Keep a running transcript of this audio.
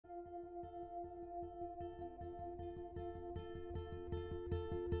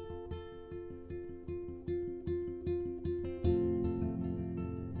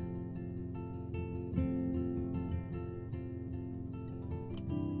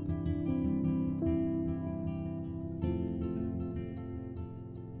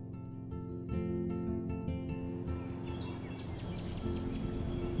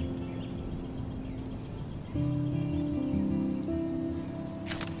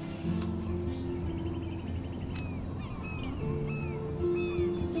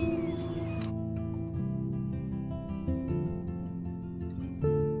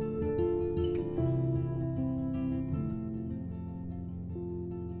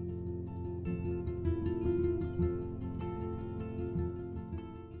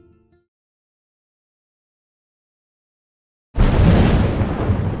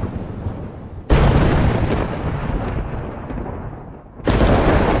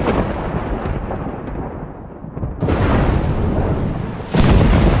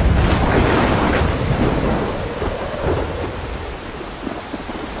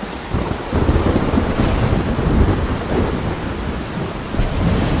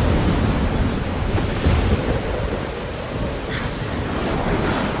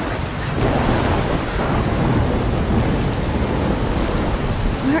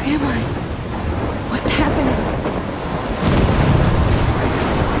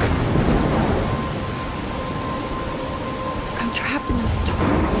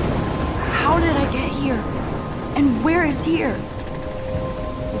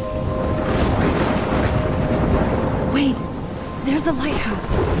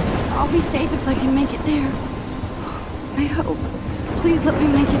I'll be safe if I can make it there. I hope. Please let me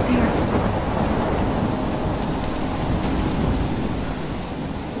make it there.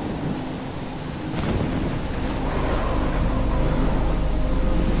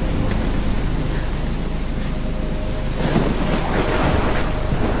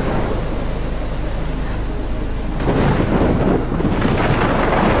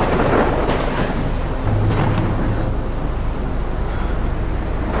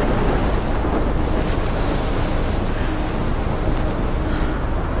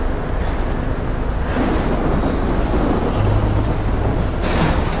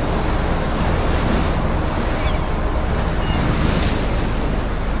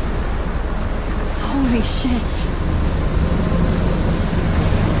 Holy shit.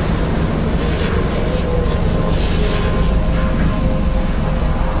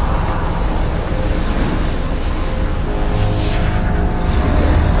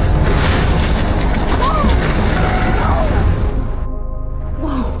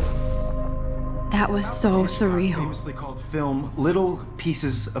 Whoa. That was so surreal. Famously called film Little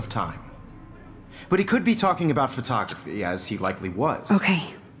Pieces of Time. But he could be talking about photography, as he likely was.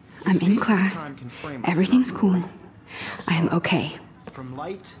 Okay. I'm in class. Everything's cool. I am okay. From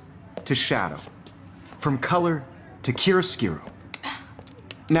light to shadow. From color to chiaroscuro.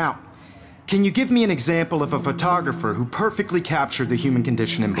 Now, can you give me an example of a photographer who perfectly captured the human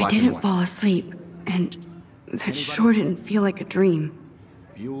condition in black and white? I didn't fall asleep, and that sure didn't feel like a dream.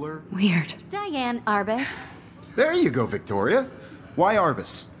 Bueller? Weird. Diane Arbus. There you go, Victoria. Why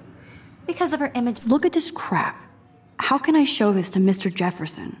Arbus? Because of her image. Look at this crap. How can I show this to Mr.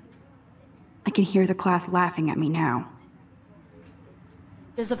 Jefferson? I can hear the class laughing at me now.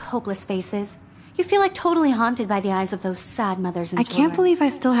 Of hopeless faces. You feel like totally haunted by the eyes of those sad mothers and I children. can't believe I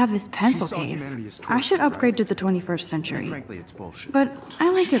still have this pencil case. I should upgrade to the 21st century. Frankly, it's bullshit. But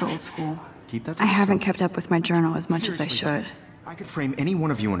I like it old school. Keep that to I haven't yourself. kept up with my journal as much as I Seriously, should. I could frame any one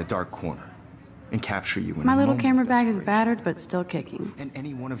of you in a dark corner and capture you in My a little moment camera of bag is desperation. battered, but still kicking. And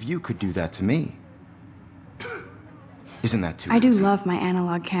any one of you could do that to me. Isn't that too I do easy? love my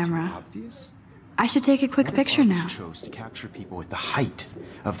analog camera. Obvious? I should take a quick What if picture Arbus now. chose to capture people at the height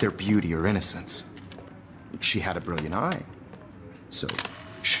of their beauty or innocence? She had a brilliant eye. So,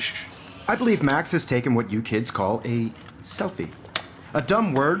 shh. I believe Max has taken what you kids call a selfie. A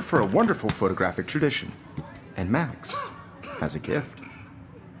dumb word for a wonderful photographic tradition. And Max has a gift.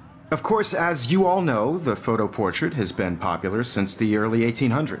 Of course, as you all know, the photo portrait has been popular since the early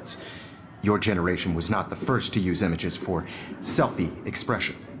 1800s. Your generation was not the first to use images for selfie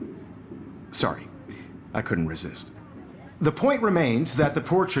expression. Sorry, I couldn't resist. The point remains that the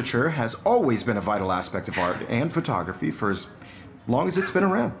portraiture has always been a vital aspect of art and photography for as long as it's been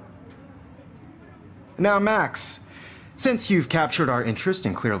around. Now, Max, since you've captured our interest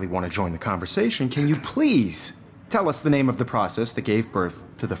and clearly want to join the conversation, can you please tell us the name of the process that gave birth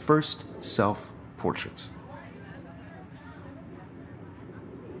to the first self-portraits?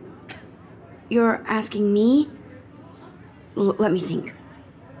 You're asking me? Let me think.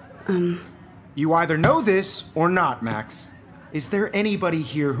 You either know this or not, Max. Is there anybody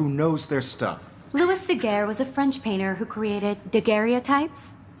here who knows their stuff? Louis Daguerre was a French painter who created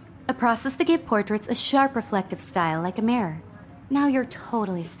daguerreotypes, a process that gave portraits a sharp reflective style like a mirror. Now you're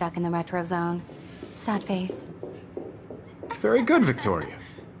totally stuck in the retro zone. Sad face. Very good, Victoria.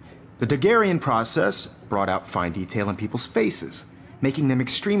 The Daguerrean process brought out fine detail in people's faces, making them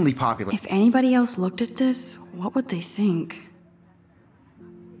extremely popular. If anybody else looked at this, what would they think?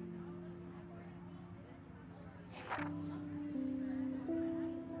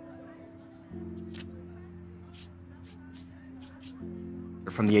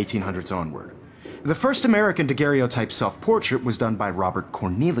 From the 1800s onward. The first American daguerreotype self-portrait was done by Robert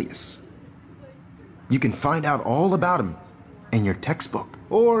Cornelius. You can find out all about him in your textbook,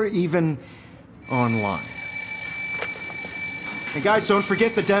 or even online. And guys, don't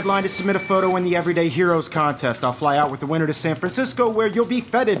forget the deadline to submit a photo in the Everyday Heroes contest. I'll fly out with the winner to San Francisco, where you'll be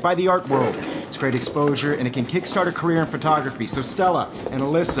feted by the art world. It's great exposure, and it can kickstart a career in photography. So Stella and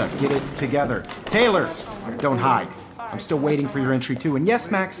Alyssa, get it together. Taylor, don't hide. I'm still waiting for your entry too. And yes,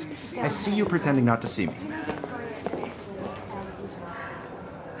 Max, I see you pretending not to see me.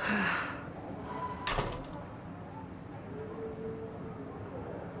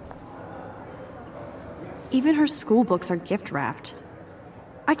 Even her school books are gift wrapped.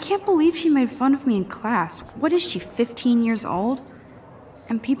 I can't believe she made fun of me in class. What is she, 15 years old?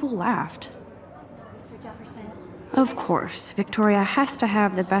 And people laughed. Mr. Jefferson. Of course, Victoria has to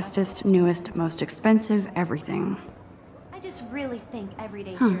have the bestest, newest, most expensive everything. I just really think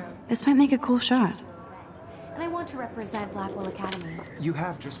Everyday Huh, Heroes. this might make a cool shot. and I want to represent Blackwell Academy. You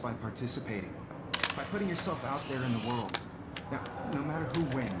have just by participating, by putting yourself out there in the world. Now, no matter who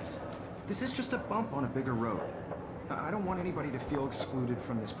wins, this is just a bump on a bigger road. I don't want anybody to feel excluded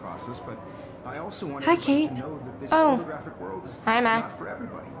from this process, but I also want Hi, everybody Kate. to know that this Oh. photographic world is Hi, Max. not for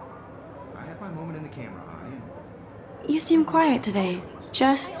everybody. I had my moment in the camera eye, and You seem quiet today.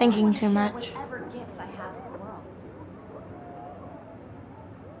 Just thinking too much. Whatever gifts I have for the world.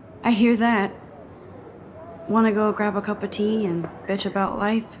 I hear that. Wanna go grab a cup of tea and bitch about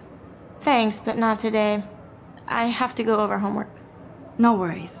life? Thanks, but not today. I have to go over homework. No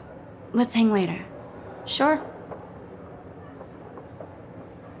worries. Let's hang later. Sure.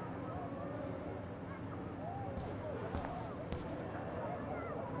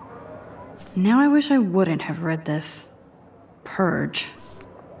 Now I wish I wouldn't have read this. Purge.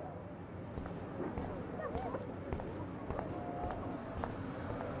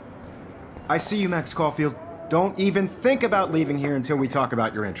 I see you, Max Caulfield. Don't even think about leaving here until we talk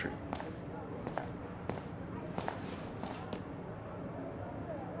about your entry.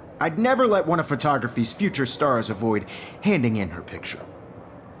 I'd never let one of photography's future stars avoid handing in her picture.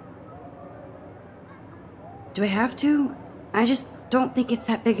 Do I have to? I just don't think it's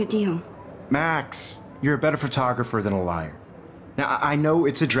that big a deal. Max, you're a better photographer than a liar. Now, I know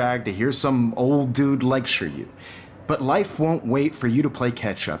it's a drag to hear some old dude lecture you, but life won't wait for you to play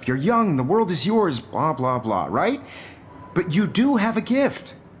catch up. You're young, the world is yours, blah, blah, blah, right? But you do have a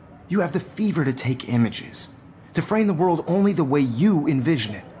gift. You have the fever to take images, to frame the world only the way you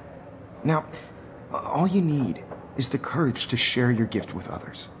envision it. Now, all you need is the courage to share your gift with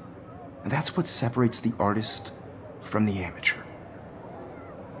others. And that's what separates the artist from the amateur.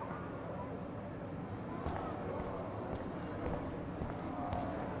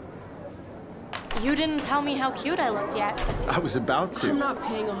 You didn't tell me how cute I looked yet. I was about to. I'm not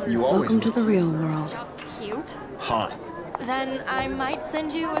paying 100. You always Welcome to the real world. Just cute? hot. Then I might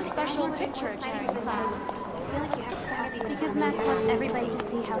send you a special picture during the class. Because Max wants everybody to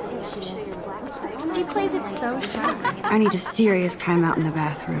see how hip she is. She plays it so sharp. I need a serious timeout in the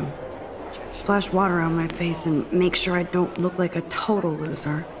bathroom. Splash water on my face and make sure I don't look like a total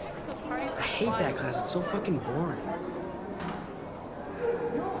loser. I hate that class. It's so fucking boring.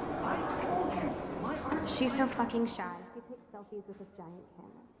 She's so fucking shy. She takes selfies with this giant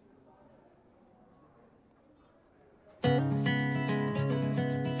camera.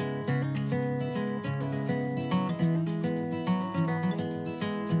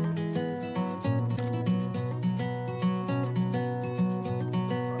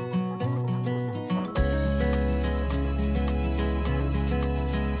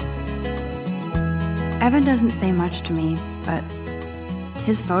 Evan doesn't say much to me, but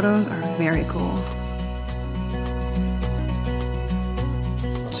his photos are very cool.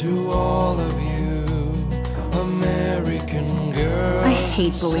 To all of you, American girls. I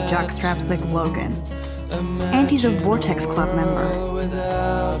hate bully jockstraps like Logan. And he's a Vortex Club member.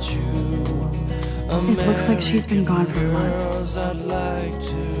 Without you, It looks like she's been gone for months. girls, I'd like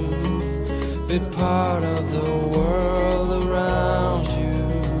to be part of the world around you.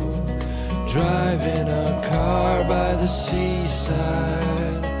 Driving a car by the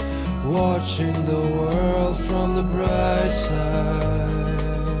seaside, watching the world from the bright side.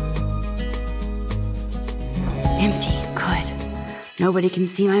 Empty, good. Nobody can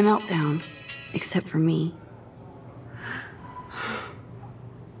see my meltdown, except for me.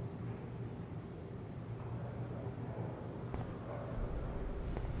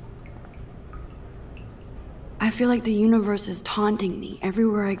 I feel like the universe is taunting me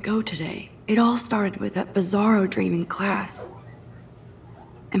everywhere I go today. It all started with that bizarro dream in class.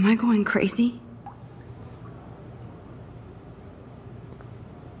 Am I going crazy?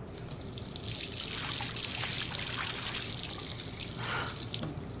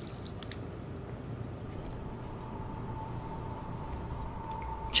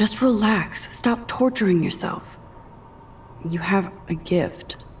 Just relax. Stop torturing yourself. You have a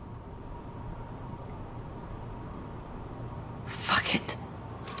gift. Fuck it.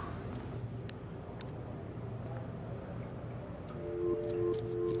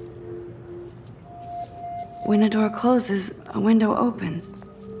 When a door closes, a window opens.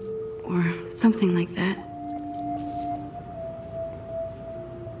 Or something like that.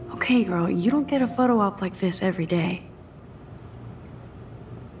 Okay, girl, you don't get a photo op like this every day.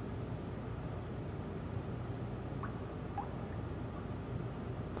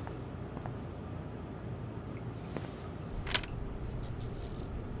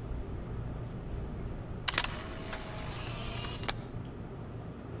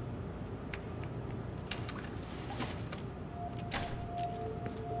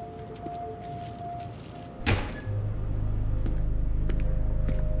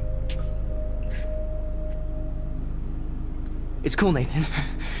 It's cool, Nathan.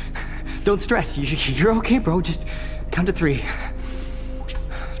 Don't stress. You're okay, bro. Just count to 3.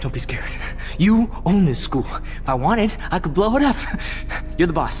 Don't be scared. You own this school. If I wanted, I could blow it up. You're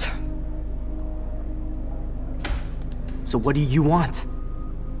the boss. So what do you want?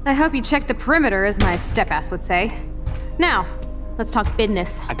 I hope you checked the perimeter, as my step-ass would say. Now, let's talk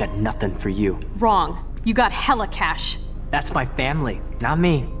business. I got nothing for you. Wrong. You got hella cash. That's my family, not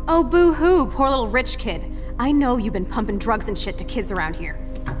me. Oh, boo-hoo, poor little rich kid. I know you've been pumping drugs and shit to kids around here.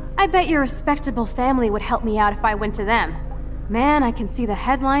 I bet your respectable family would help me out if I went to them. Man, I can see the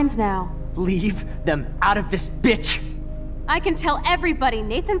headlines now. Leave them out of this bitch! I can tell everybody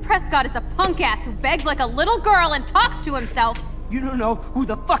Nathan Prescott is a punk-ass who begs like a little girl and talks to himself. You don't know who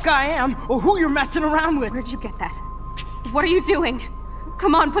the fuck I am or who you're messing around with. Where'd you get that? What are you doing?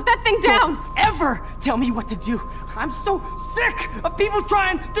 Come on, put that thing down! Don't ever tell me what to do! I'm so sick of people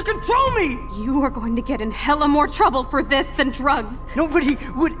trying to control me! You are going to get in hella more trouble for this than drugs. Nobody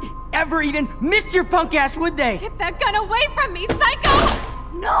would ever even miss your punk ass, would they? Get that gun away from me, psycho!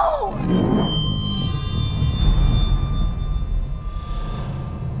 No!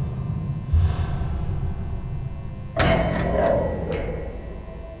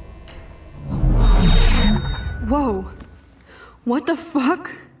 Whoa. What the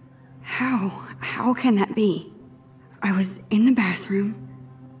fuck? How can that be? I was in the bathroom.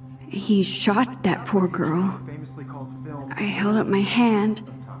 He shot that poor girl. I held up my hand.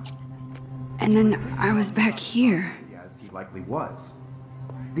 And then I was back here. As he likely was.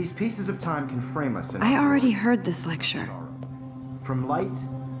 These pieces of time can frame us in I already heard this lecture. From light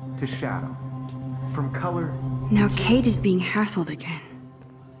to shadow. From color. Now Kate is being hassled again.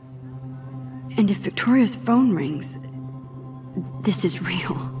 And if Victoria's phone rings, this is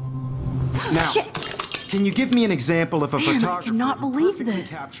real. Now, Shit! Can you give me an example of a Man, I photographer cannot who believe perfectly this.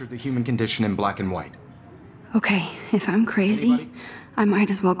 captured the human condition in black and white? Okay, if I'm crazy, Anybody? I might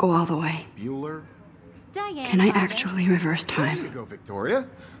as well go all the way. Bueller? Diane Can I Arbus. actually reverse There you time? go, Victoria.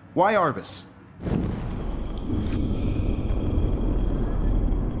 Why Arbus?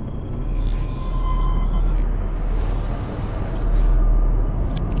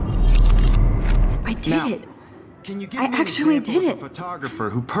 I did Now, it. Can you give I me an actually example did of a it. photographer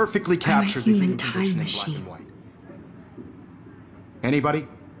who perfectly captured the human human time condition machine. in black and white? Anybody?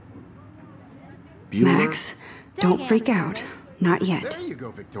 Bueller? Max, don't freak out. Not yet. There you go,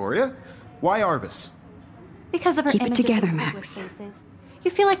 Victoria. Why Arbus? Because of her Keep it images together, of Max. hopeless faces.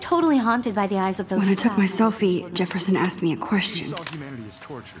 You feel like totally haunted by the eyes of those. When I took my sad selfie, children. Jefferson asked me a He question. saw humanity as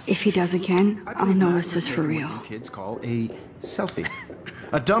torture. If he does again, I I'll believe know Max this is for taken real. what you kids call a selfie.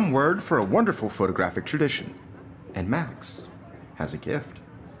 A dumb word for a wonderful photographic tradition. And Max has a gift.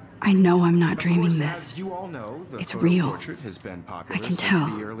 I know I'm not Of dreaming course, this. as you all know, the It's photo real. portrait has been popular I can since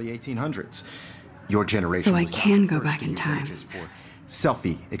tell. the early 1800s. Your generation So I was not can the go first back to in use time. images for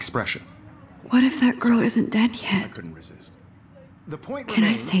selfie expression. What if that girl isn't dead I yet? couldn't resist. The point Can I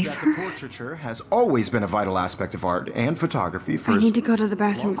remains save that her? the portraiture has always been a vital aspect of art and photography for I as need to go to the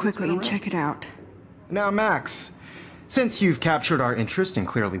long bathroom as it's quickly been and around. check it out. Now, Max, since you've captured our interest and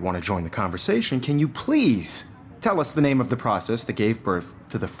clearly want to join the conversation, can you please tell us the name of the process that gave birth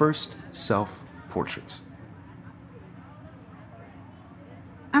to the first self-portraits?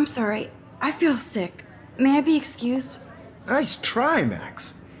 I'm sorry. I feel sick. May I be excused? Nice try,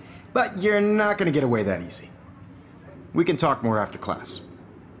 Max. But you're not going to get away that easy. We can talk more after class.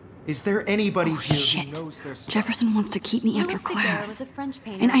 Is there anybody Oh, here shit. who knows their stuff? Jefferson wants to keep me after Louis Daguerre class. was a French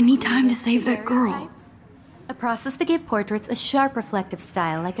painter And I who need time to created save that girl. daguerreotypes, a process that gave portraits a sharp reflective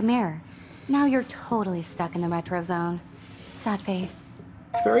style like a mirror. Now you're totally stuck in the retro zone. Sad face.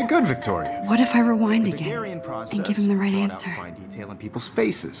 Very good, Victoria. What if I rewind The again Daguerrean process and give him the right brought out answer? fine detail in people's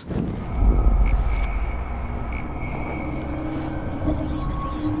faces.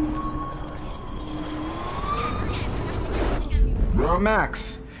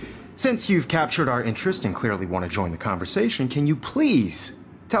 Max, since you've captured our interest and clearly want to join the conversation, can you please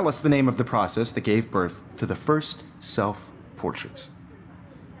tell us the name of the process that gave birth to the first self-portraits?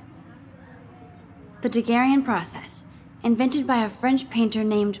 The Daguerrean process, invented by a French painter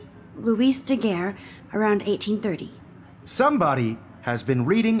named Louis Daguerre around 1830. Somebody has been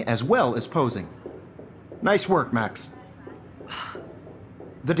reading as well as posing. Nice work, Max.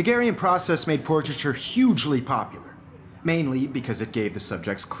 The Daguerrean process made portraiture hugely popular, mainly because it gave the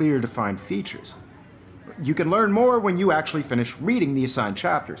subjects clear, defined features. You can learn more when you actually finish reading the assigned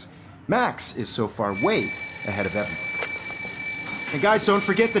chapters. Max is so far way ahead of everyone. And guys, don't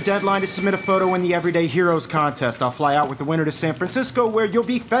forget the deadline to submit a photo in the Everyday Heroes contest. I'll fly out with the winner to San Francisco, where you'll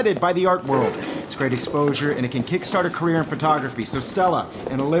be feted by the art world. It's great exposure, and it can kickstart a career in photography. So Stella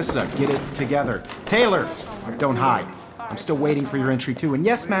and Alyssa, get it together. Taylor, don't hide. I'm still waiting for your entry too. And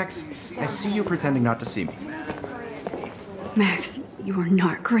yes, Max, I see you pretending not to see me. Max, you are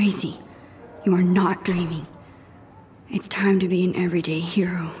not crazy. You are not dreaming. It's time to be an everyday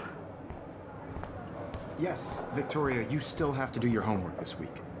hero. Yes, Victoria, you still have to do your homework this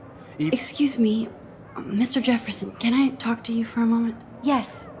week. Excuse me, Mr. Jefferson, can I talk to you for a moment?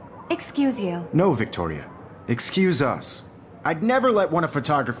 Yes. Excuse you. No, Victoria. Excuse us. I'd never let one of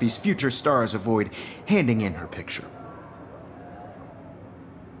photography's future stars avoid handing in her picture.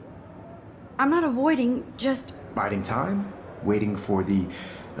 I'm not avoiding, just... Biding time? Waiting for the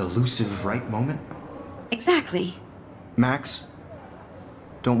elusive right moment? Exactly. Max,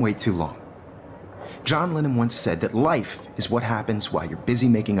 don't wait too long. John Lennon once said that life is what happens while you're busy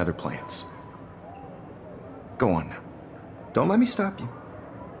making other plans. Go on now. Don't let me stop you.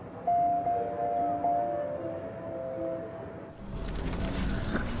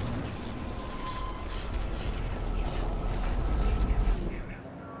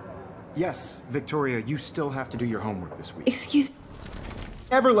 Yes, Victoria, you still have to do your homework this week. Excuse...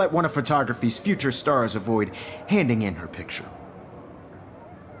 Never let one of photography's future stars avoid handing in her picture.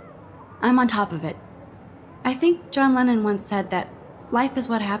 I'm on top of it. I think John Lennon once said that life is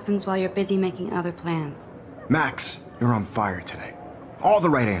what happens while you're busy making other plans. Max, you're on fire today. All the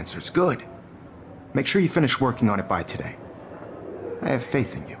right answers, good. Make sure you finish working on it by today. I have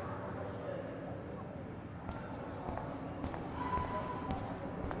faith in you.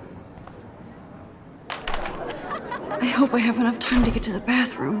 I hope I have enough time to get to the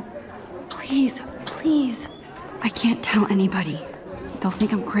bathroom. Please, please. I can't tell anybody. They'll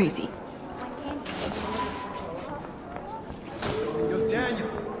think I'm crazy. Yo, Daniel.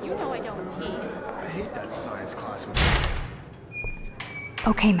 You know I don't tease. I hate that science class with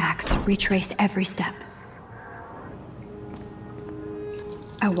Okay, Max, retrace every step.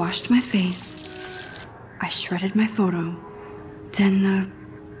 I washed my face. I shredded my photo. Then the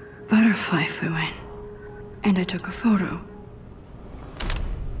butterfly flew in. And I took a photo.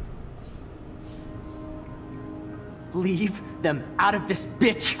 Leave them out of this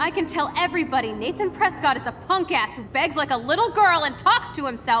bitch! I can tell everybody Nathan Prescott is a punk ass who begs like a little girl and talks to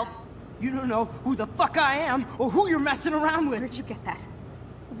himself. You don't know who the fuck I am or who you're messing around with. Where'd you get that?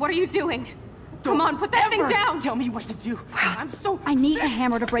 What are you doing? Don't Come on, put that thing ever down! Tell me what to do. Wow, I'm so I need sick a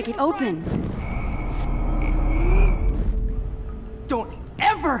hammer to break it open. Don't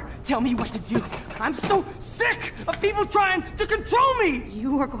ever tell me what to do. I'm so sick of people trying to control me!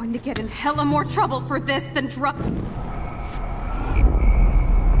 You are going to get in hella more trouble for this than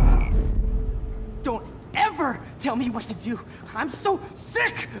Don't ever tell me what to do. I'm so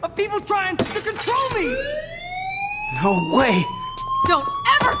sick of people trying to control me! No way! Don't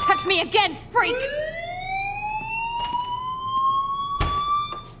ever touch me again, freak!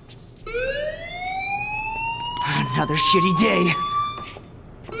 Another shitty day.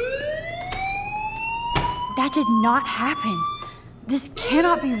 That did not happen. This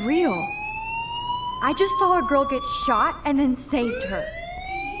cannot be real. I just saw a girl get shot and then saved her.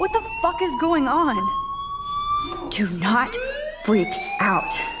 What the fuck is going on? Do not freak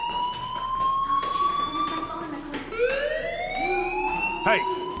out. Hey,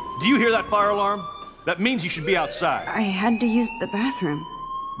 do you hear that fire alarm? That means you should be outside. I had to use the bathroom.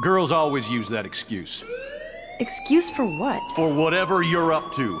 Girls always use that excuse. Excuse for what? For whatever you're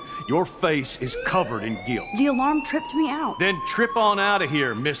up to, your face is covered in guilt. The alarm tripped me out. Then trip on out of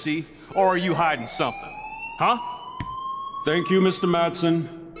here, Missy. Or are you hiding something? Huh? Thank you, Mr. Madsen.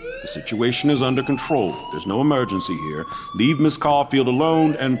 The situation is under control. There's no emergency here. Leave Miss Caulfield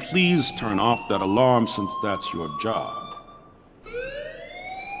alone, and please turn off that alarm since that's your job.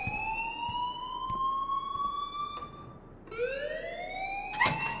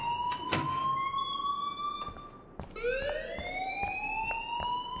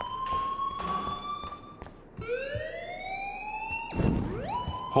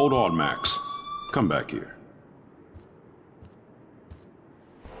 Hold on, Max. Come back here.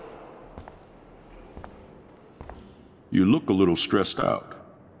 You look a little stressed out.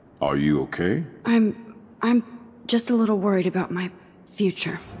 Are you okay? I'm just a little worried about my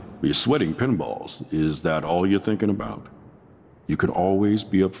future. You're sweating pinballs. Is that all you're thinking about? You can always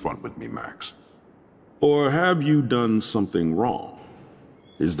be upfront with me, Max. Or have you done something wrong?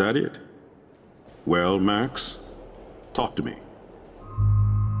 Is that it? Well, Max, talk to me.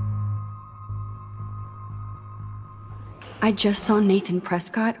 I just saw Nathan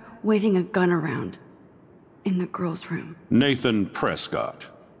Prescott waving a gun around in the girls' room. Nathan Prescott.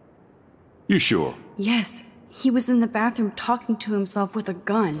 You sure? Yes, he was in the bathroom talking to himself with a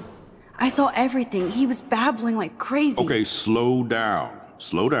gun. I saw everything. He was babbling like crazy. Okay, slow down.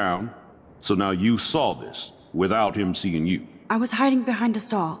 Slow down. So now you saw this. without him seeing you. I was hiding behind a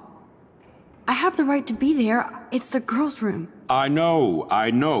stall. I have the right to be there. It's the girls' room. I know.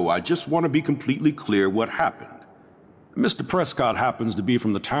 I just want to be completely clear what happened. Mr. Prescott happens to be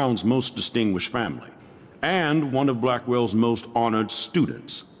from the town's most distinguished family, and one of Blackwell's most honored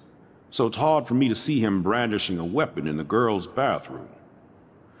students. So it's hard for me to see him brandishing a weapon in the girls' bathroom.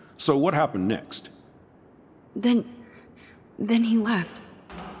 So what happened next? Then he left.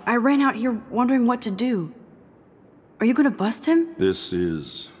 I ran out here wondering what to do. Are you gonna bust him? This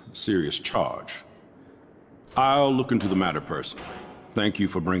is a serious charge. I'll look into the matter personally. Thank you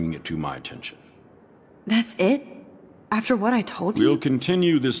for bringing it to my attention. That's it? After what I told you? We'll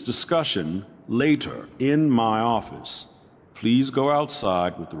continue this discussion later in my office. Please go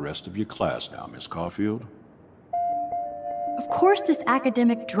outside with the rest of your class now, Miss Caulfield. Of course this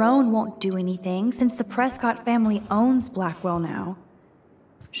academic drone won't do anything, since the Prescott family owns Blackwell now.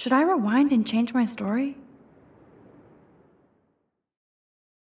 Should I rewind and change my story?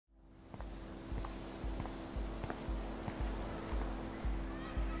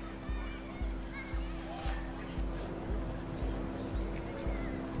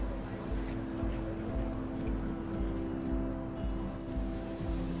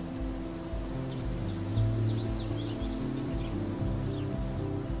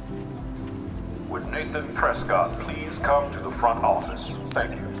 Would Nathan Prescott please come to the front office?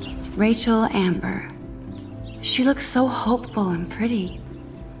 Thank you. Rachel Amber. She looks so hopeful and pretty.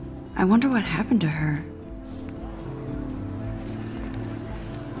 I wonder what happened to her.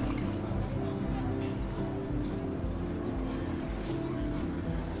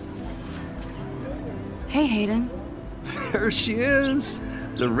 Hey, Hayden. There she is,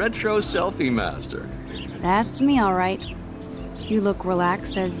 the retro selfie master. That's me, all right. You look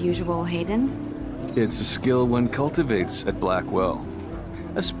relaxed as usual, Hayden. It's a skill one cultivates at Blackwell,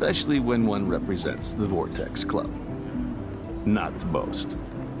 especially when one represents the Vortex Club. Not to boast.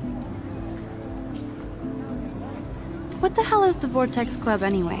 What the hell is the Vortex Club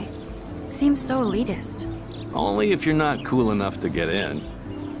anyway? It seems so elitist. Only if you're not cool enough to get in.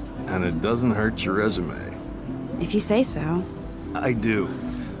 And it doesn't hurt your resume. If you say so. I do.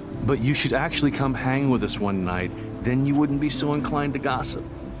 But you should actually come hang with us one night, then you wouldn't be so inclined to gossip.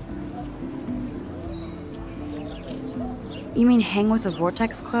 You mean hang with the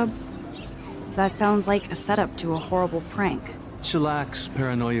Vortex Club? That sounds like a setup to a horrible prank. Chillax,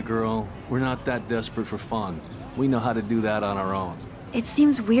 paranoia girl. We're not that desperate for fun. We know how to do that on our own. It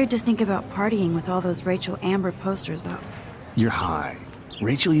seems weird to think about partying with all those Rachel Amber posters up. You're high.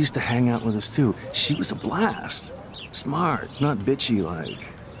 Rachel used to hang out with us too. She was a blast. Smart, not bitchy like,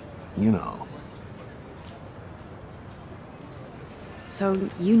 you know. So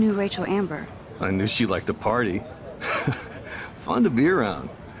you knew Rachel Amber? I knew she liked to party. Fun to be around.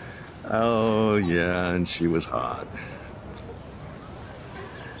 Oh, yeah, and she was hot.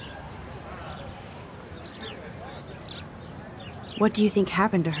 What do you think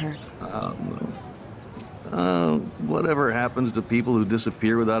happened to her? Whatever happens to people who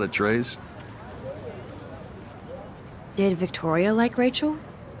disappear without a trace. Did Victoria like Rachel?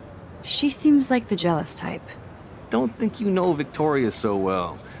 She seems like the jealous type. Don't think you know Victoria so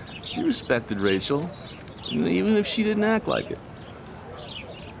well. She respected Rachel, even if she didn't act like it.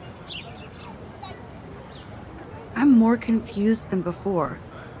 I'm more confused than before.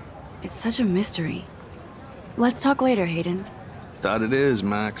 It's such a mystery. Let's talk later, Hayden. That it is,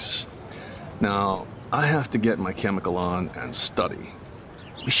 Max. Now, I have to get my chemical on and study.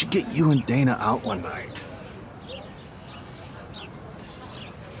 We should get you and Dana out one night.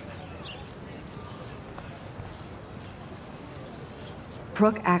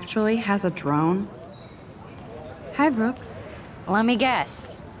 Brooke actually has a drone? Hi, Brooke. Let me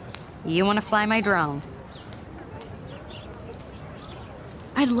guess. You want to fly my drone?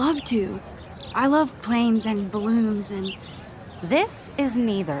 I'd love to. I love planes and balloons and... This is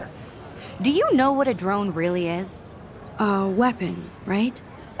neither. Do you know what a drone really is? A weapon, right?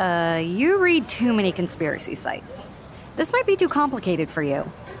 You read too many conspiracy sites. This might be too complicated for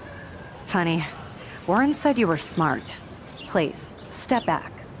you. Funny, Warren said you were smart. Please, step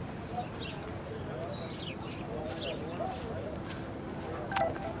back.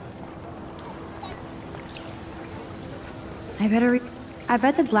 I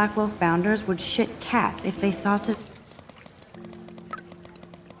bet the Blackwell founders would shit cats if they saw to...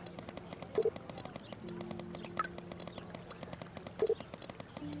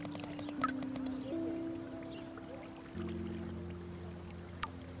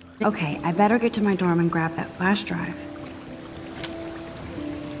 Okay, I better get to my dorm and grab that flash drive.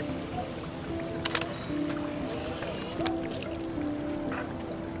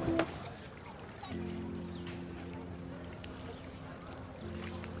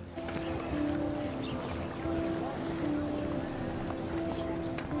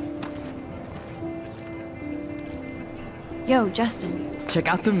 Yo, Justin. Check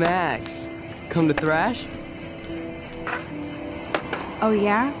out the Max. Come to thrash? Oh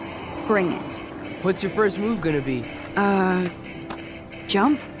yeah? Bring it. What's your first move gonna be?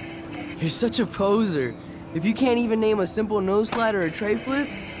 Jump? You're such a poser. If you can't even name a simple nose slide or a tray flip,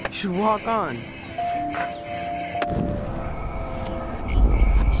 you should walk on.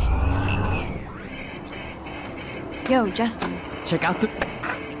 Yo, Justin. Check out the...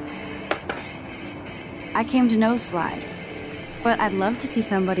 I came to nose slide, but I'd love to see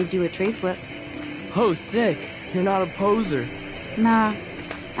somebody do a tray flip. Oh, sick. You're not a poser. Nah,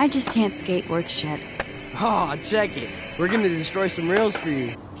 I just can't skate worth shit. Oh, check it. We're gonna destroy some rails for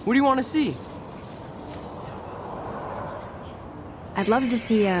you. What do you want to see? I'd love to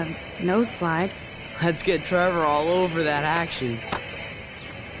see a nose slide. Let's get Trevor all over that action.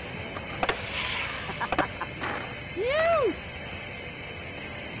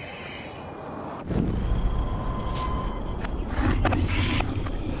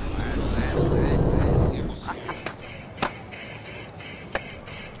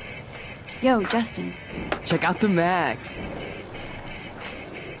 Yo, Justin. Check out the Max.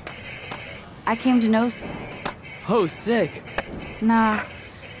 I came to nose... Oh, sick. Nah,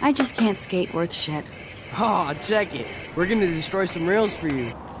 I just can't skate worth shit. Oh, check it. We're gonna destroy some rails for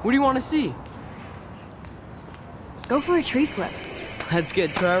you. What do you want to see? Go for a tree flip. Let's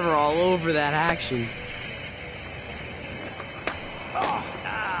get Trevor all over that action. Oh,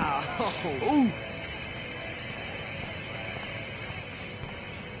 ow. Ooh.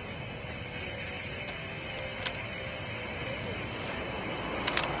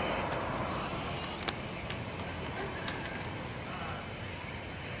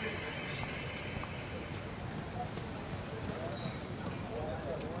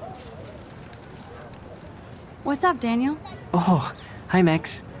 What's up, Daniel? Oh, hi,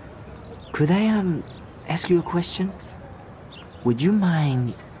 Max. Could I, ask you a question? Would you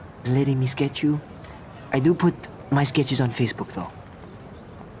mind letting me sketch you? I do put my sketches on Facebook, though.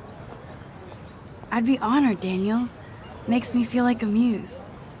 I'd be honored, Daniel. Makes me feel like a muse.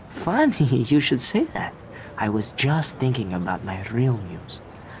 Funny, you should say that. I was just thinking about my real muse.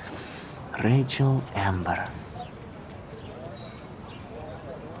 Rachel Amber.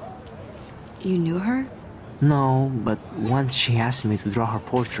 You knew her? No, but once she asked me to draw her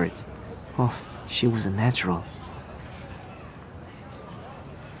portrait. Oh, she was a natural.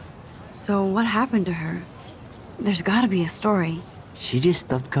 So what happened to her? There's gotta be a story. She just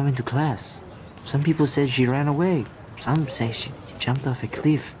stopped coming to class. Some people said she ran away. Some say she jumped off a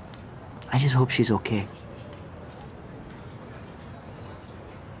cliff. I just hope she's okay.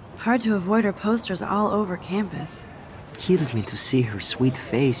 Hard to avoid her posters all over campus. Kills me to see her sweet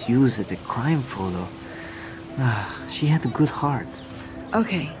face used as a crime photo. She had a good heart.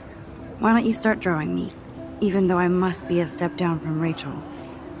 Okay, why don't you start drawing me? Even though I must be a step down from Rachel.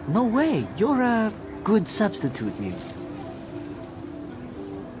 No way, you're a good substitute, Muse.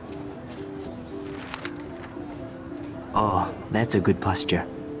 Oh, that's a good posture.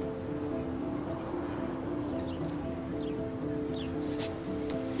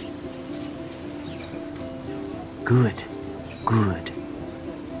 Good, good.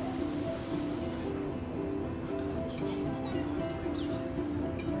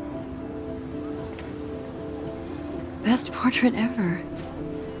 Best portrait ever.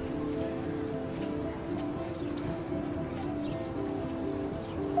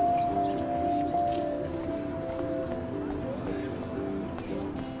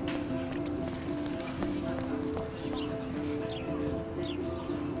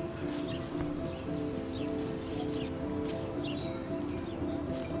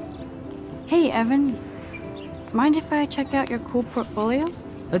 Hey, Evan. Mind if I check out your cool portfolio?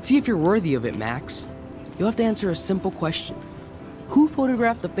 Let's see if you're worthy of it, Max. You'll have to answer a simple question. Who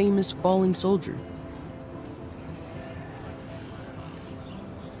photographed the famous falling soldier?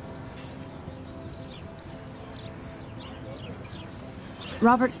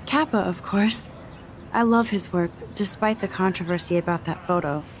 Robert Capa, of course. I love his work, despite the controversy about that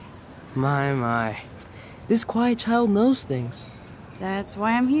photo. My. This quiet child knows things. That's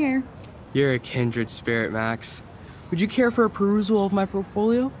why I'm here. You're a kindred spirit, Max. Would you care for a perusal of my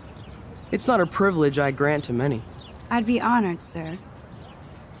portfolio? It's not a privilege I grant to many. I'd be honored, sir.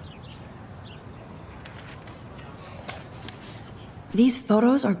 These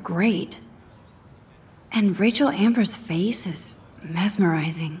photos are great. And Rachel Amber's face is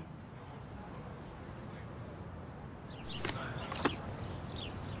mesmerizing.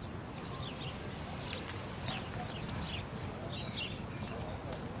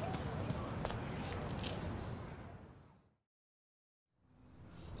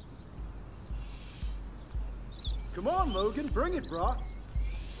 Come on, Logan, bring it, brah.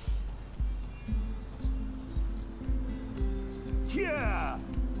 Yeah!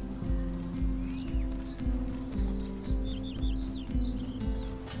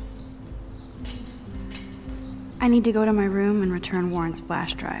 I need to go to my room and return Warren's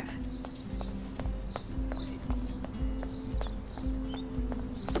flash drive.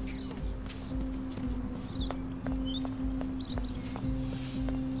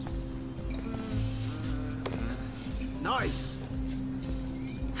 Nice!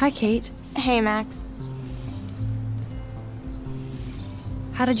 Hi, Kate. Hey, Max.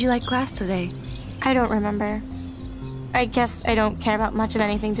 How did you like class today? I don't remember. I guess I don't care about much of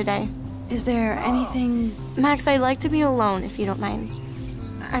anything today. Is there anything... Max, I'd like to be alone if you don't mind.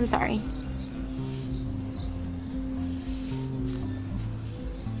 I'm sorry.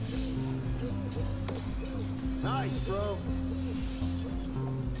 Nice, bro.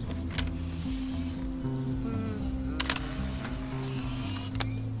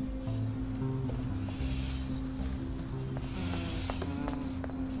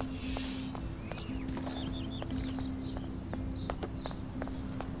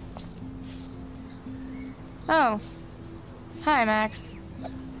 Oh. Hi, Max.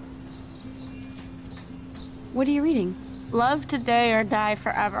 What are you reading? Love today or die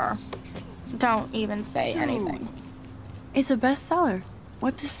forever. Don't even say anything. It's a bestseller.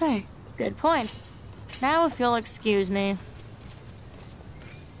 What to say? Good point. Now if you'll excuse me.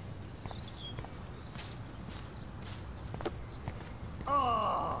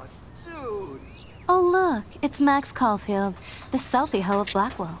 Oh, dude. Oh look, it's Max Caulfield, the selfie hoe of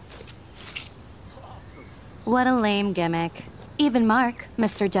Blackwell. What a lame gimmick. Even Mark,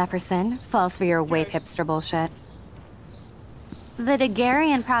 Mr. Jefferson, falls for your waif hipster bullshit. The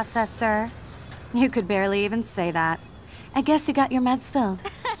Daguerrean process, sir. You could barely even say that. I guess you got your meds filled.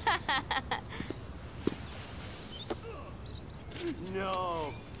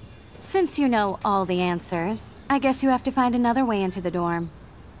 No. Since you know all the answers, I guess you have to find another way into the dorm.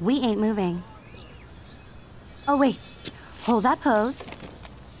 We ain't moving. Oh wait, hold that pose.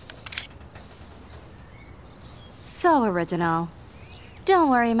 So original.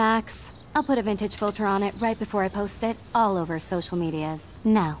 Don't worry, Max. I'll put a vintage filter on it right before I post it all over social medias.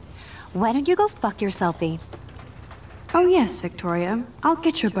 Now, why don't you go fuck your selfie? Oh yes, Victoria. I'll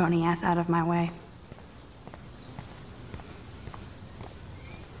get your bony ass out of my way.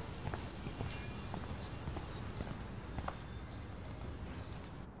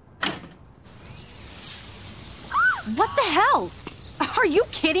 What the hell? Are you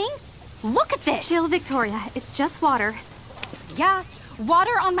kidding? Look at this! Chill, Victoria. It's just water. Yeah,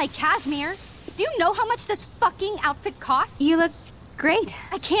 water on my cashmere. Do you know how much this fucking outfit costs? You look great.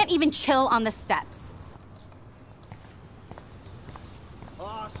 I can't even chill on the steps.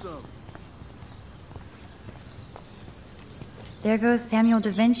 Awesome. There goes Samuel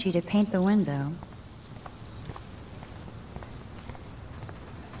da Vinci to paint the window.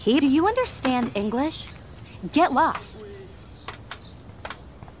 Do you understand English? Get lost.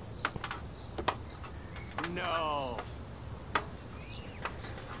 No.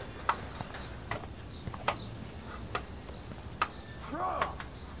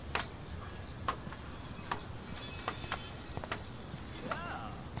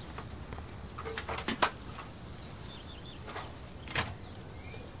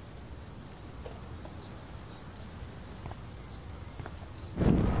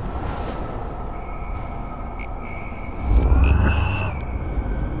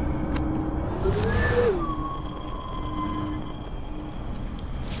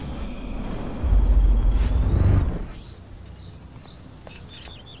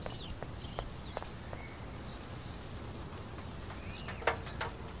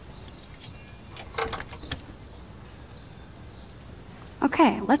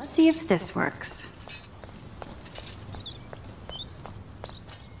 Okay, let's see if this works.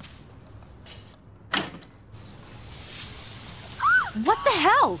 What the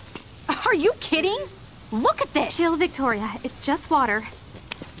hell? Are you kidding? Look at this! Chill, Victoria. It's just water.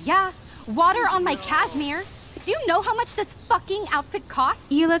 Yeah, water on my cashmere. Do you know how much this fucking outfit costs?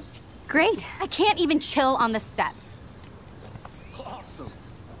 You look great. I can't even chill on the steps. Awesome.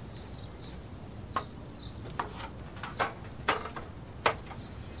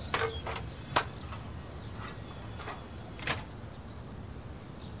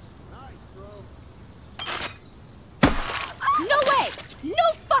 No way!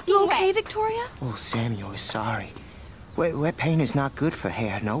 No fucking You way! okay, Victoria? Oh, Samuel is sorry. Wet paint is not good for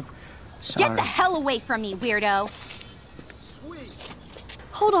hair, nope. Sorry. Get the hell away from me, weirdo!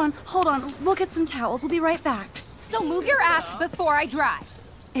 Hold on. We'll get some towels. We'll be right back. So move your ass before I drive.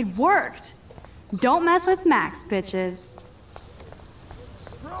 It worked. Don't mess with Max, bitches.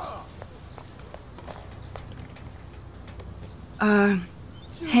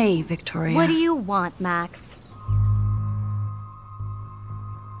 Hey, Victoria. What do you want, Max?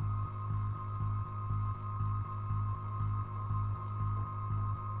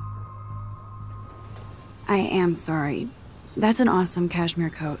 I am sorry. That's an awesome cashmere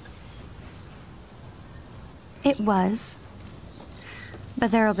coat. It was.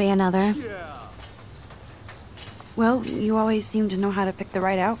 But there'll be another. Well, you always seem to know how to pick the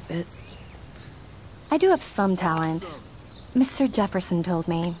right outfits. I do have some talent. Mr. Jefferson told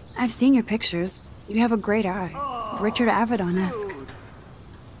me. I've seen your pictures. You have a great eye. Richard Avedon-esque.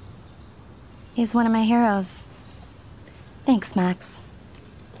 He's one of my heroes. Thanks, Max.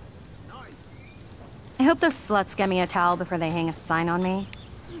 I hope those sluts get me a towel before they hang a sign on me.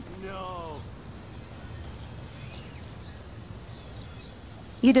 No.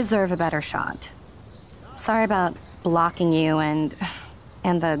 You deserve a better shot. Sorry about blocking you and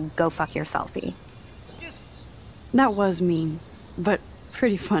the go fuck your selfie. That was mean, but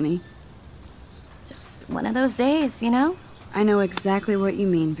pretty funny. Just one of those days, you know? I know exactly what you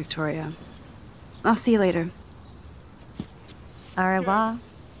mean, Victoria. I'll see you later. Au revoir.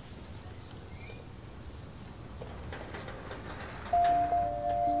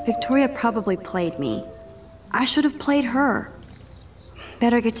 Victoria probably played me. I should have played her.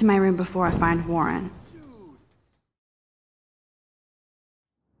 Better get to my room before I find Warren.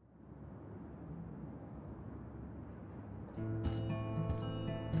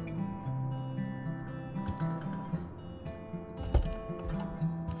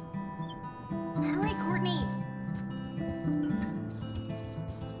 Hurry, Courtney!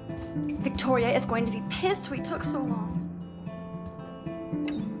 Victoria is going to be pissed we took so long.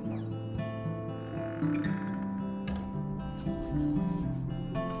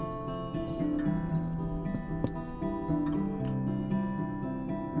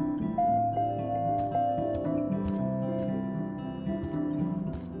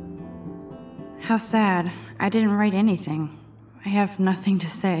 How sad. I didn't write anything. I have nothing to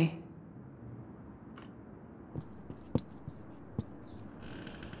say.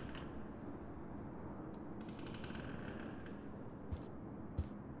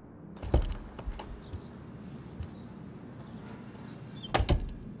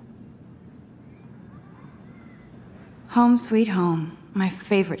 Home sweet home, my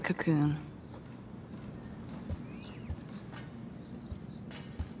favorite cocoon.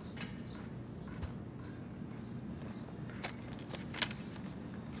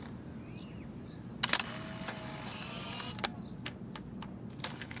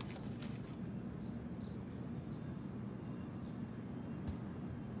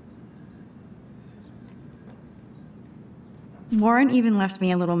 Warren even left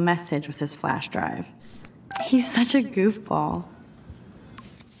me a little message with his flash drive. He's such a goofball.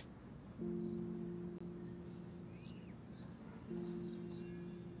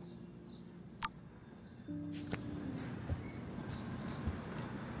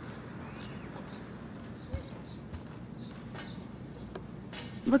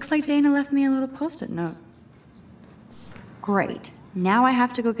 Looks like Dana left me a little post-it note. Great. Now I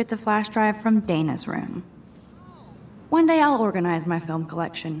have to go get the flash drive from Dana's room. One day I'll organize my film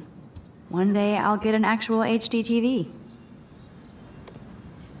collection. One day I'll get an actual HD TV.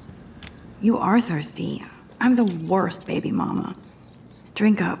 You are thirsty. I'm the worst baby mama.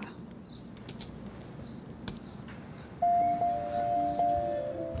 Drink up.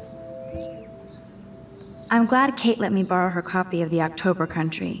 I'm glad Kate let me borrow her copy of The October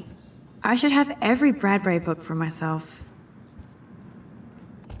Country. I should have every Bradbury book for myself.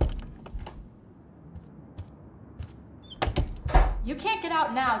 You can't get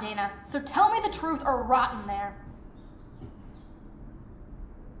out now, Dana, so tell me the truth or rot in there.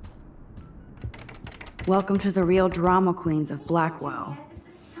 Welcome to the real drama queens of Blackwell.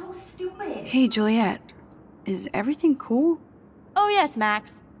 This is so stupid. Hey, Juliet. Is everything cool? Oh yes,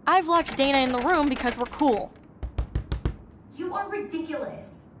 Max. I've locked Dana in the room because we're cool. You are ridiculous.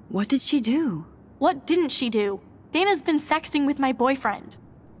 What did she do? What didn't she do? Dana's been sexting with my boyfriend.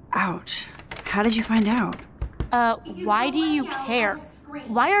 Ouch. How did you find out? Why do you care?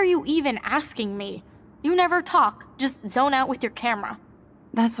 Why are you even asking me? You never talk, just zone out with your camera.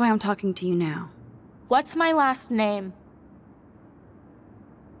 That's why I'm talking to you now. What's my last name?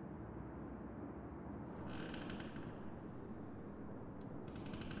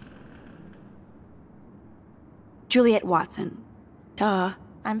 Juliet Watson. Duh.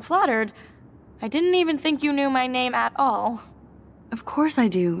 I'm flattered. I didn't even think you knew my name at all. Of course I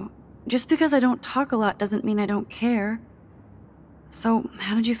do. Just because I don't talk a lot doesn't mean I don't care. So,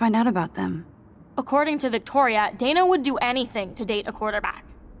 how did you find out about them? According to Victoria, Dana would do anything to date a quarterback.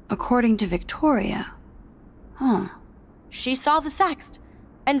 According to Victoria? Huh. She saw the sext,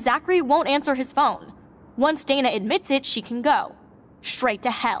 and Zachary won't answer his phone. Once Dana admits it, she can go. Straight to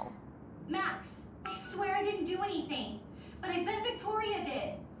hell. Max, I swear I didn't do anything. But I bet Victoria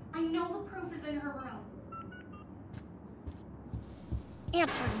did. I know the proof is in her room.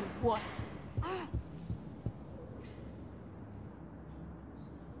 Answer, you wolf.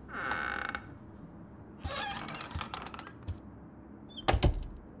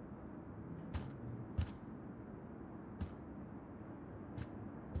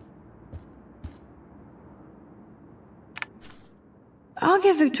 I'll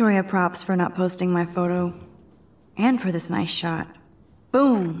give Victoria props for not posting my photo. And for this nice shot.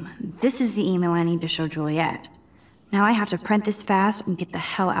 Boom! This is the email I need to show Juliet. Now I have to print this fast and get the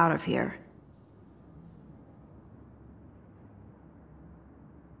hell out of here.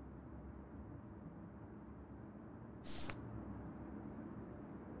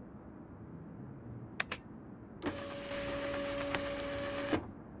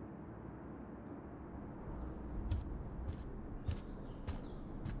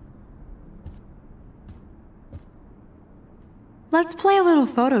 Let's play a little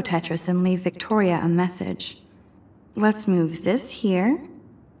photo Tetris and leave Victoria a message. Let's move this here,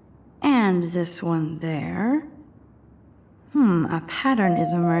 and this one there. A pattern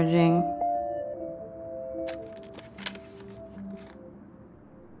is emerging.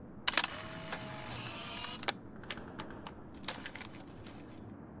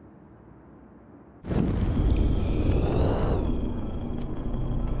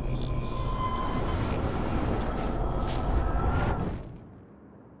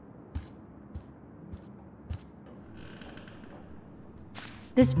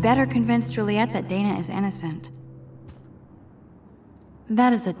 This better convince Juliet that Dana is innocent.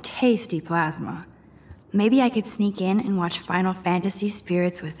 That is a tasty plasma. Maybe I could sneak in and watch Final Fantasy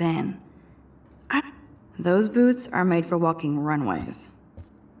Spirits Within. Those boots are made for walking runways.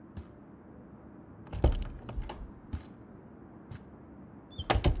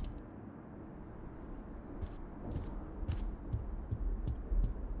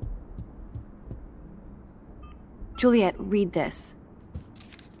 Juliet, read this.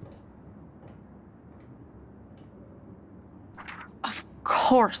 Of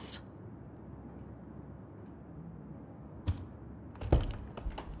course.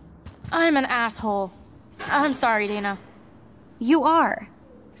 I'm an asshole. I'm sorry, Dana. You are.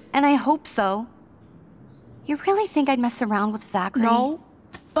 And I hope so. You really think I'd mess around with Zachary? No,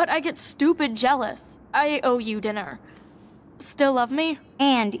 but I get stupid jealous. I owe you dinner. Still love me?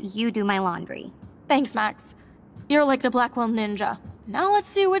 And you do my laundry. Thanks, Max. You're like the Blackwell Ninja. Now let's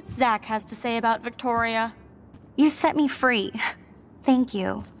see what Zach has to say about Victoria. You set me free. Thank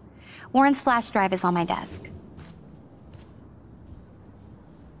you. Warren's flash drive is on my desk.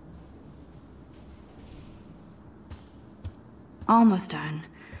 Almost done.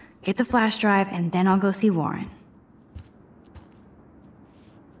 Get the flash drive and then I'll go see Warren.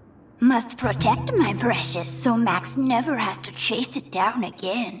 Must protect my precious so Max never has to chase it down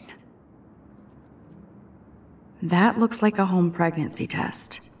again. That looks like a home pregnancy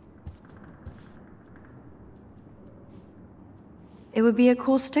test. It would be a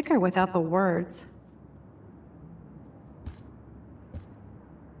cool sticker without the words.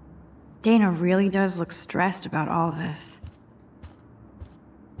 Dana really does look stressed about all this.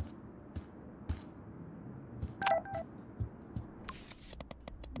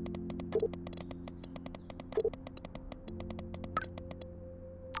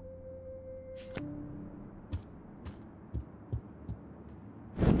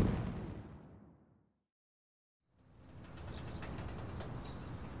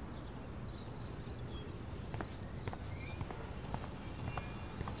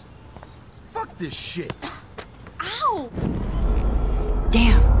 Fuck this shit. Ow!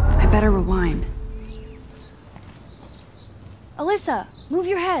 Damn, I better rewind. Alyssa, move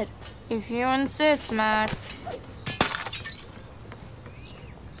your head. If you insist, Max.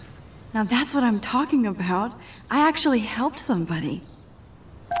 Now that's what I'm talking about. I actually helped somebody.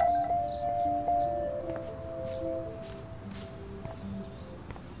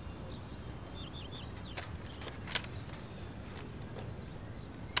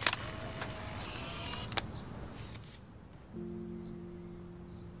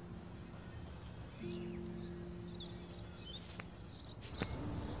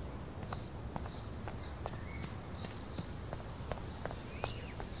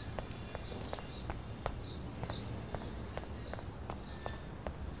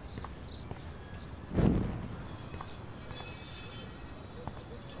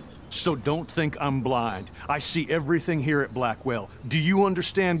 So don't think I'm blind. I see everything here at Blackwell. Do you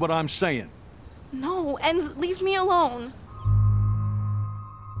understand what I'm saying? No, and leave me alone.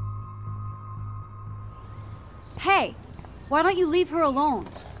 Hey, why don't you leave her alone?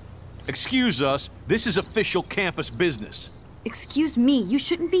 Excuse us, this is official campus business. Excuse me, you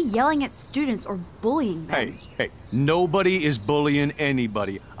shouldn't be yelling at students or bullying them. Hey, nobody is bullying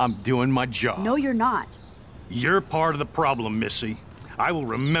anybody. I'm doing my job. No, you're not. You're part of the problem, Missy. I will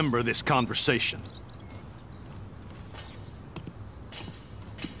remember this conversation.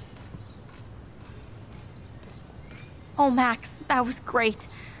 Oh, Max, that was great.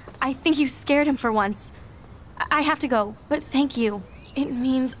 I think you scared him for once. I have to go, but thank you. It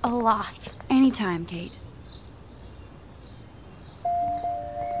means a lot. Anytime, Kate.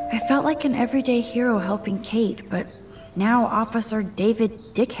 I felt like an everyday hero helping Kate, but now Officer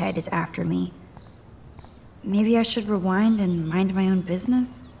David Dickhead is after me. Maybe I should rewind and mind my own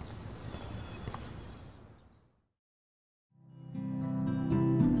business?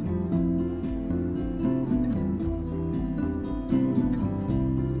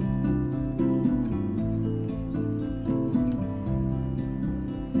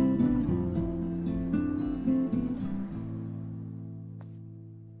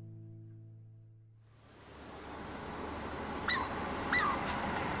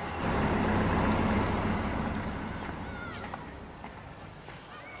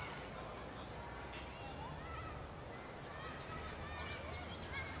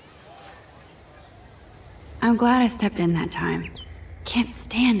 I'm glad I stepped in that time. Can't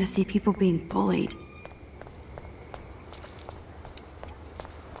stand to see people being bullied.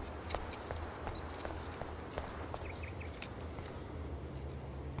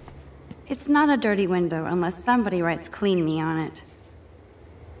 It's not a dirty window unless somebody writes "clean me" on it.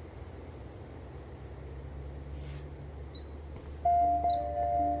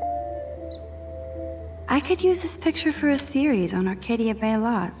 I could use this picture for a series on Arcadia Bay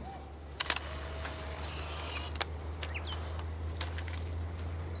lots.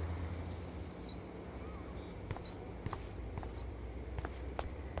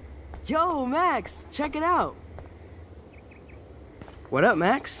 Yo, Max, check it out. What up,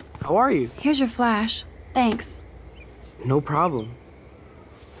 Max? How are you? Here's your flash. Thanks. No problem.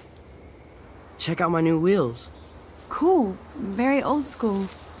 Check out my new wheels. Cool. Very old school.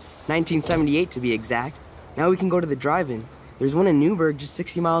 1978 to be exact. Now we can go to the drive-in. There's one in Newburgh just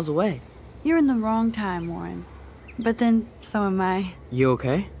 60 miles away. You're in the wrong time, Warren. But then, so am I. You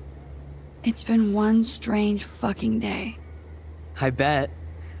okay? It's been one strange fucking day. I bet.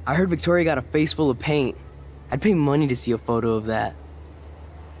 I heard Victoria got a face full of paint. I'd pay money to see a photo of that.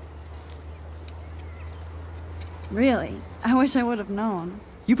 Really? I wish I would have known.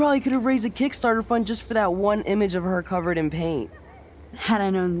 You probably could have raised a Kickstarter fund just for that one image of her covered in paint. Had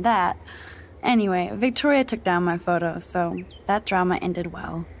I known that. Anyway, Victoria took down my photo, so that drama ended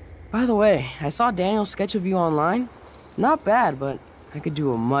well. By the way, I saw Daniel's sketch of you online. Not bad, but I could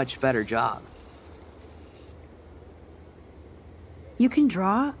do a much better job. You can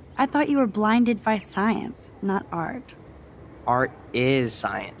draw? I thought you were blinded by science, not art. Art is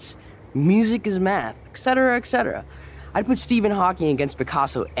science. Music is math, etc., etc. I'd put Stephen Hawking against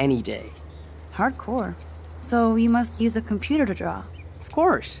Picasso any day. Hardcore. So you must use a computer to draw. Of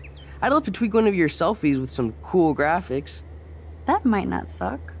course. I'd love to tweak one of your selfies with some cool graphics. That might not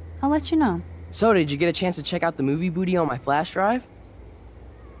suck. I'll let you know. So, did you get a chance to check out the movie booty on my flash drive?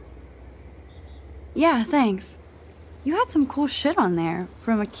 Yeah, thanks. You had some cool shit on there,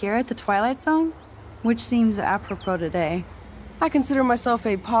 from Akira to Twilight Zone, which seems apropos today. I consider myself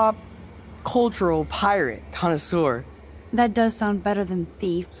a pop, cultural pirate connoisseur. That does sound better than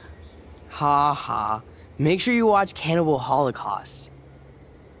thief. Ha ha. Make sure you watch Cannibal Holocaust.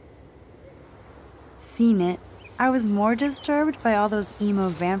 Seen it. I was more disturbed by all those emo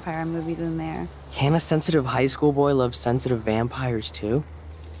vampire movies in there. Can a sensitive high school boy love sensitive vampires too?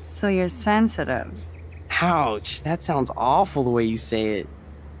 So you're sensitive. Ouch, that sounds awful the way you say it.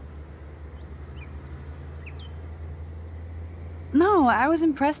 No, I was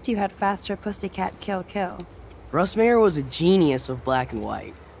impressed you had faster Pussycat Kill Kill. Russ Meyer was a genius of black and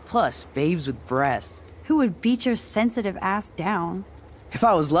white. Plus, babes with breasts. Who would beat your sensitive ass down? If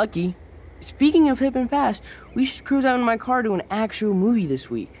I was lucky. Speaking of hip and fast, we should cruise out in my car to an actual movie this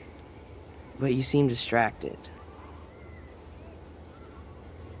week. But you seem distracted.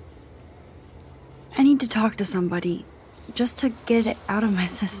 I need to talk to somebody, just to get it out of my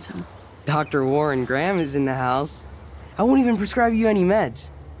system. Dr. Warren Graham is in the house. I won't even prescribe you any meds.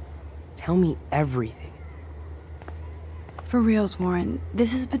 Tell me everything. For reals, Warren,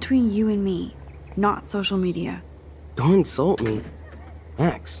 this is between you and me, not social media. Don't insult me.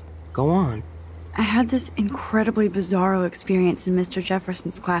 Max, Go on. I had this incredibly bizarro experience in Mr.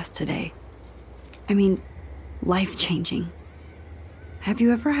 Jefferson's class today. I mean, life-changing. Have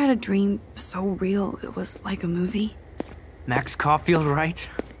you ever had a dream so real it was like a movie? Max Caulfield, right?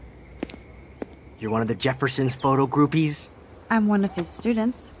 You're one of the Jefferson's photo groupies? I'm one of his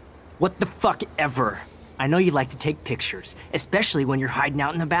students. What the fuck ever? I know you like to take pictures, especially when you're hiding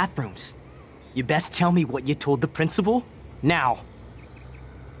out in the bathrooms. You best tell me what you told the principal, now.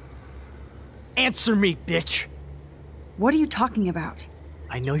 Answer me, bitch! What are you talking about?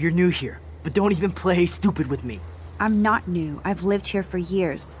 I know you're new here, but don't even play stupid with me. I'm not new. I've lived here for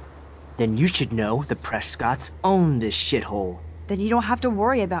years. Then you should know the Prescotts own this shithole. Then you don't have to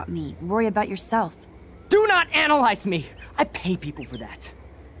worry about me. Worry about yourself. Do not analyze me! I pay people for that.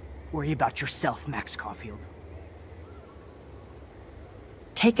 Worry about yourself, Max Caulfield.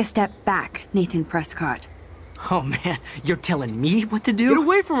 Take a step back, Nathan Prescott. Oh man, you're telling me what to do? Get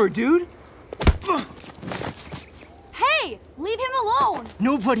away from her, dude! Hey! Leave him alone!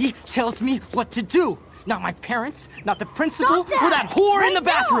 Nobody tells me what to do! Not my parents, not the principal, or that whore in the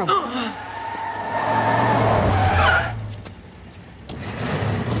bathroom!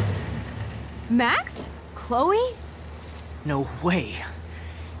 Max? Chloe? No way.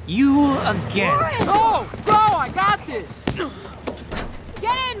 You again. Oh! Go! I got this!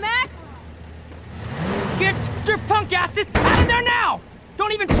 Get in, Max! Get your punk asses out of there now!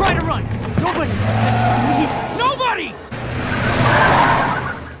 Don't even try to run! Nobody! Nobody!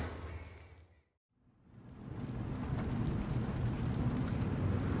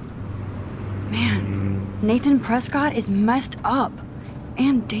 Man, Nathan Prescott is messed up.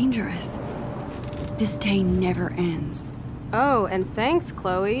 And dangerous. This day never ends. Oh, and thanks,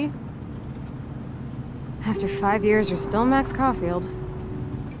 Chloe. After 5 years, you're still Max Caulfield.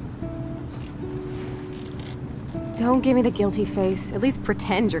 Don't give me the guilty face. At least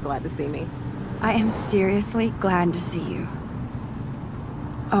pretend you're glad to see me. I am seriously glad to see you.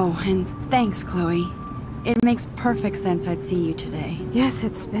 Oh, and thanks, Chloe. It makes perfect sense I'd see you today. Yes,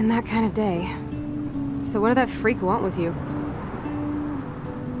 it's been that kind of day. So what did that freak want with you?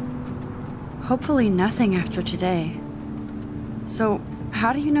 Hopefully nothing after today. So,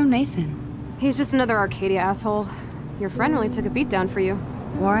 how do you know Nathan? He's just another Arcadia asshole. Your friend really took a beat down for you.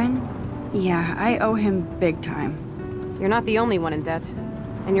 Warren? Yeah, I owe him big time. You're not the only one in debt.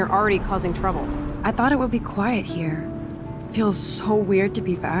 And you're already causing trouble. I thought it would be quiet here. Feels so weird to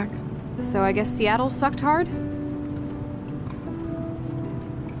be back. So I guess Seattle sucked hard?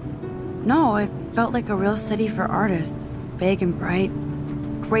 No, it felt like a real city for artists. Big and bright.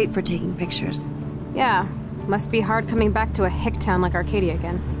 Great for taking pictures. Yeah, must be hard coming back to a hick town like Arcadia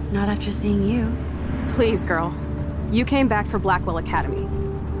again. Not after seeing you. Please, girl. You came back for Blackwell Academy.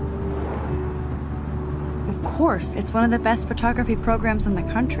 Of course, it's one of the best photography programs in the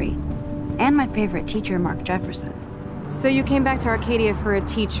country. And my favorite teacher, Mark Jefferson. So you came back to Arcadia for a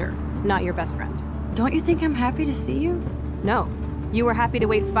teacher, not your best friend. Don't you think I'm happy to see you? No. You were happy to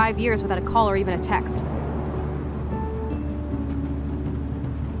wait 5 years without a call or even a text.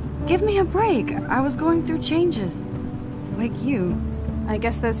 Give me a break. I was going through changes. Like you. I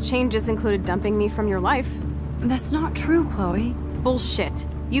guess those changes included dumping me from your life. That's not true, Chloe. Bullshit.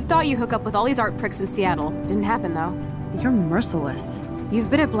 You thought you hook up with all these art pricks in Seattle. Didn't happen, though. You're merciless. You've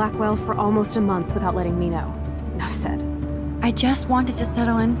been at Blackwell for almost a month without letting me know. Enough said. I just wanted to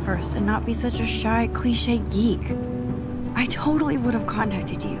settle in first and not be such a shy, cliche geek. I totally would have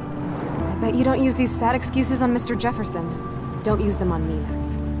contacted you. I bet you don't use these sad excuses on Mr. Jefferson. Don't use them on me,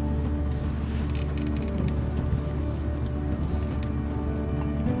 Max.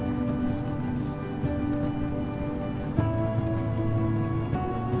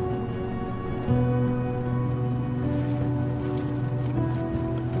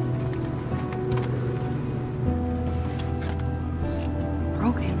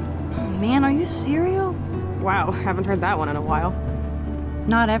 Man, are you serial? Wow, haven't heard that one in a while.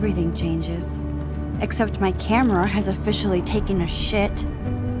 Not everything changes. Except my camera has officially taken a shit.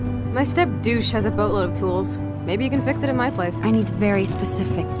 My step-douche has a boatload of tools. Maybe you can fix it at my place. I need very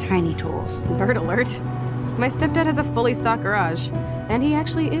specific, tiny tools. Nerd alert. My stepdad has a fully stocked garage, and he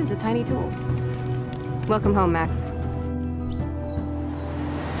actually is a tiny tool. Welcome home, Max.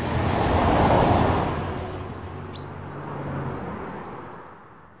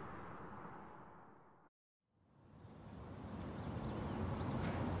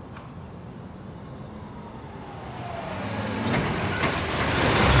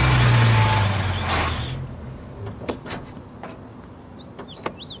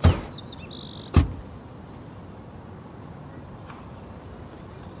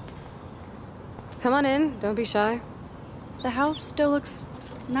 Come on in, don't be shy. The house still looks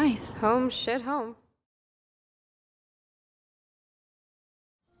Nice. Home, shit, home.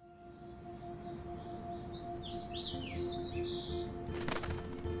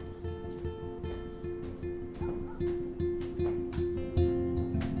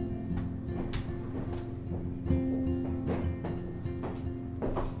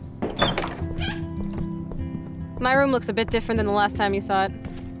 My room looks a bit different than the last time you saw it.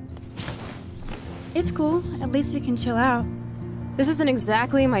 It's cool. At least we can chill out. This isn't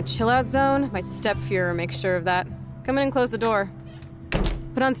exactly my chill-out zone. My stepfuhrer makes sure of that. Come in and close the door.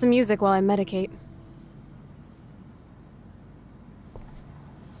 Put on some music while I medicate.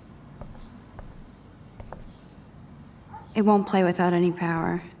 It won't play without any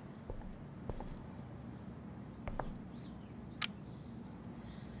power.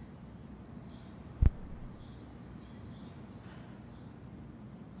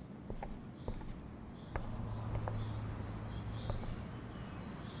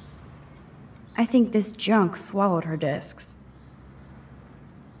 I think this junk swallowed her discs.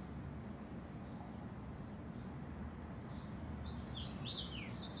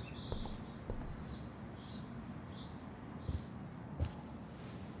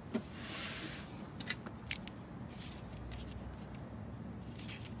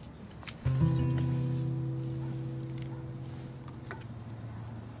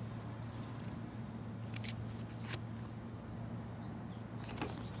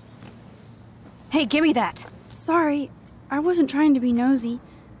 Hey, give me that! Sorry, I wasn't trying to be nosy.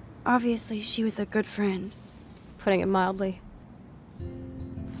 Obviously, she was a good friend. It's putting it mildly.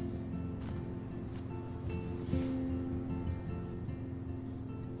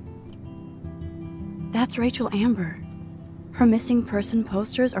 That's Rachel Amber. Her missing person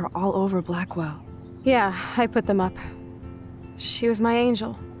posters are all over Blackwell. Yeah, I put them up. She was my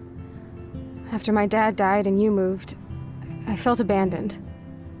angel. After my dad died and you moved, I felt abandoned.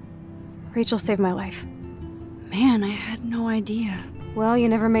 Rachel saved my life. Man, I had no idea. Well, you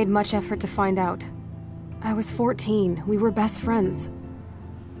never made much effort to find out. I was 14. We were best friends.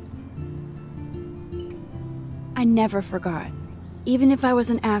 I never forgot, even if I was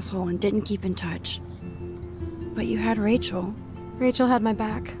an asshole and didn't keep in touch. But you had Rachel. Rachel had my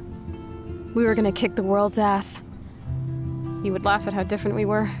back. We were gonna kick the world's ass. You would laugh at how different we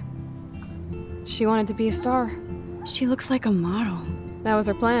were. She wanted to be a star. She looks like a model. That was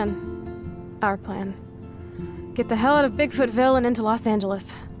her plan. Our plan. Get the hell out of Bigfootville and into Los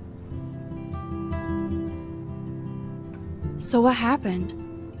Angeles. So what happened?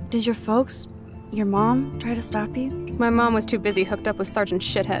 Did your folks, your mom, try to stop you? My mom was too busy hooked up with Sergeant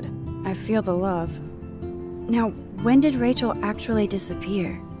Shithead. I feel the love. Now, when did Rachel actually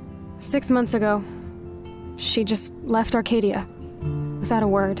disappear? 6 months ago. She just left Arcadia. Without a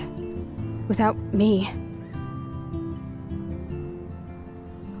word. Without me.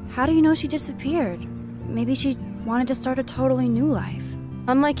 How do you know she disappeared? Maybe she wanted to start a totally new life.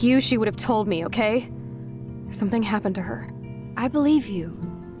 Unlike you, she would have told me, okay? Something happened to her. I believe you.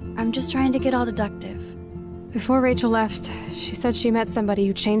 I'm just trying to get all deductive. Before Rachel left, she said she met somebody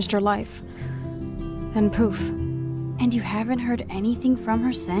who changed her life. And poof. And you haven't heard anything from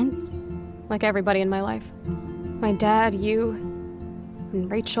her since? Like everybody in my life. My dad, you, and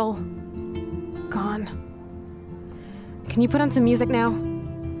Rachel. Gone. Can you put on some music now?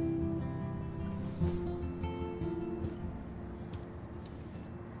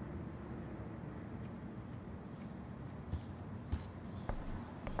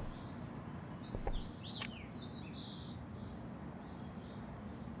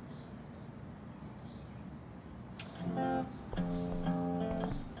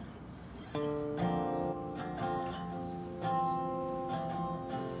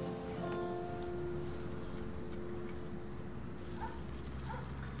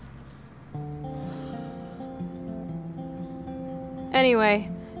 Anyway,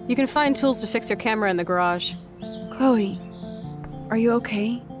 you can find tools to fix your camera in the garage. Chloe, are you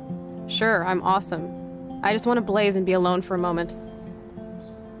okay? Sure, I'm awesome. I just want to blaze and be alone for a moment.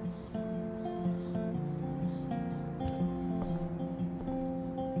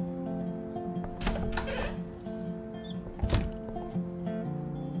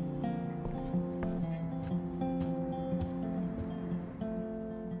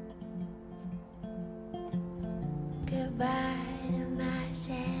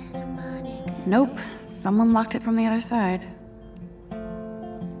 Nope. Someone locked it from the other side.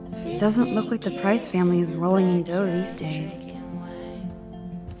 Doesn't look like the Price family is rolling in dough these days.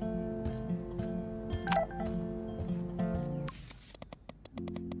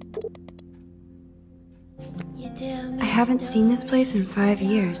 I haven't seen this place in 5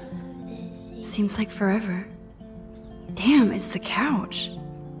 years. Seems like forever. Damn, it's the couch.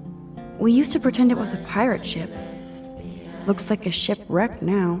 We used to pretend it was a pirate ship. Looks like a shipwreck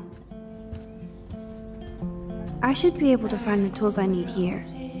now. I should be able to find the tools I need here.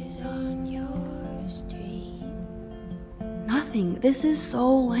 Nothing. This is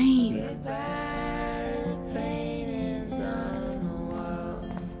so lame.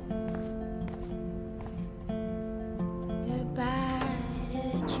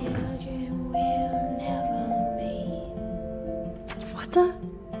 What the?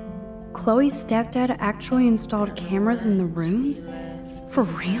 Chloe's stepdad actually installed cameras in the rooms? For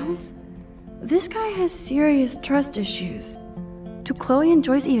reals? This guy has serious trust issues. Do Chloe and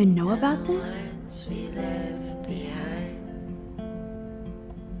Joyce even know about this?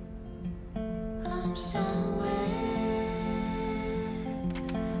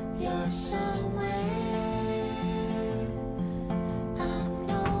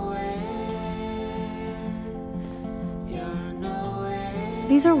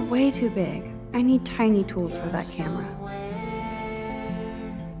 These are way too big. I need tiny tools for that camera.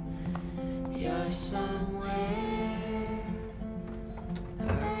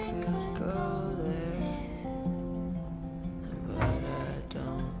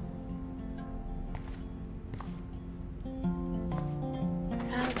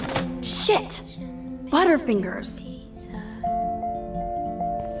 Shit! Butterfingers!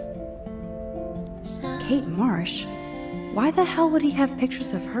 Kate Marsh? Why the hell would he have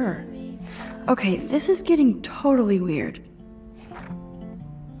pictures of her? Okay, this is getting totally weird.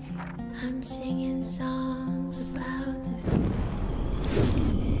 I'm singing songs about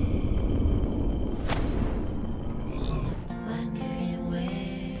wondering where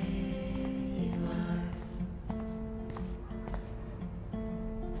you are.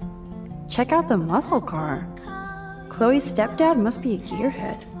 Check out the muscle car. Chloe's stepdad must be a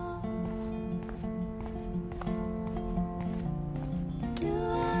gearhead.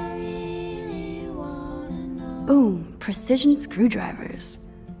 Boom, precision screwdrivers.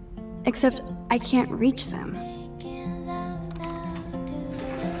 Except I can't reach them.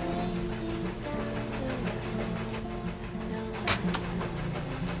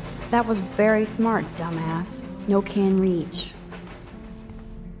 That was very smart, dumbass. No can reach.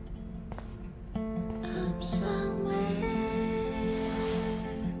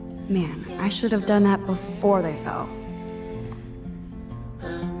 Man, I should have done that before they fell.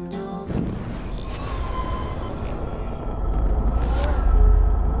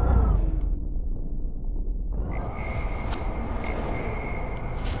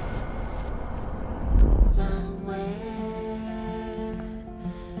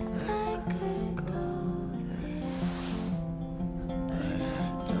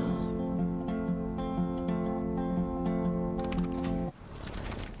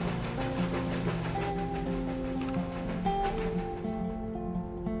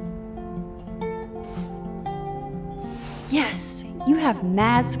 Yes, you have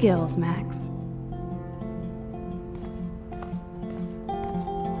mad skills, Max.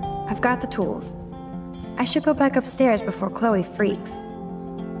 I've got the tools. I should go back upstairs before Chloe freaks.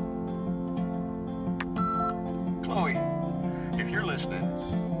 Chloe, if you're listening,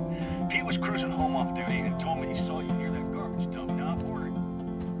 Pete was cruising home off duty and told me he saw you near that garbage dump. Now I'm worried.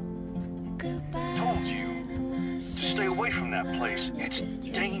 Told you to stay away from that place. It's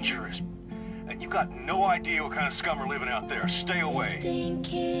dangerous. And you got no idea what kind of scum are living out there. Stay away. I'm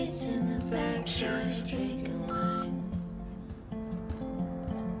serious.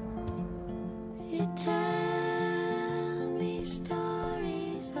 You tell me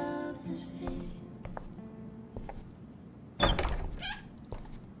stories of the sea.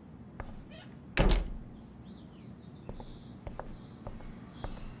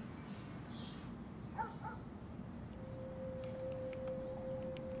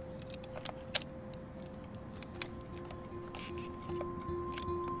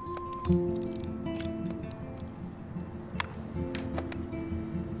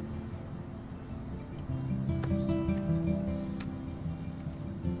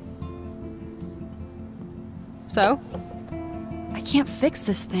 So? I can't fix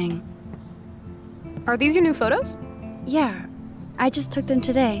this thing. Are these your new photos? Yeah, I just took them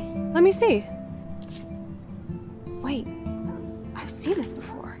today. Let me see. Wait, I've seen this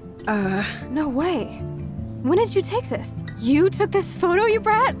before. No way. When did you take this? You took this photo, you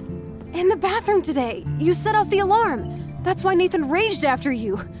brat? In the bathroom today. You set off the alarm. That's why Nathan raged after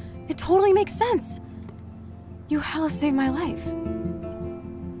you. It totally makes sense. You hella saved my life.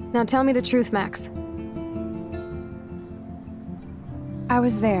 Now tell me the truth, Max. I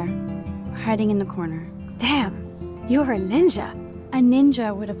was there, hiding in the corner. Damn, you're a ninja. A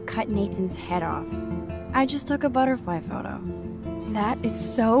ninja would have cut Nathan's head off. I just took a butterfly photo. That is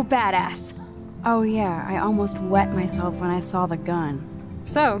so badass. Oh yeah, I almost wet myself when I saw the gun.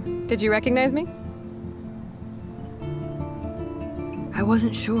 So, did you recognize me? I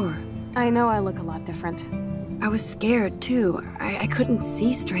wasn't sure. I know I look a lot different. I was scared too. I couldn't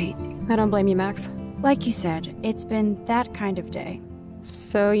see straight. I don't blame you, Max. Like you said, it's been that kind of day.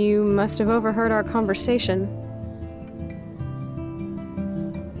 So you must have overheard our conversation.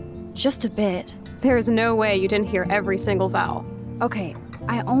 Just a bit. There is no way you didn't hear every single vowel. Okay,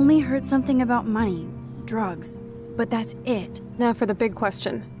 I only heard something about money, drugs, but that's it. Now for the big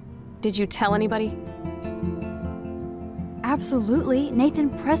question. Did you tell anybody? Absolutely.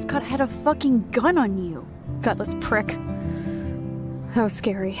 Nathan Prescott had a fucking gun on you. Gutless prick. That was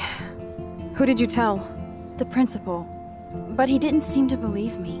scary. Who did you tell? The principal. But he didn't seem to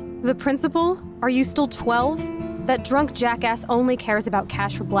believe me. The principal? Are you still 12? That drunk jackass only cares about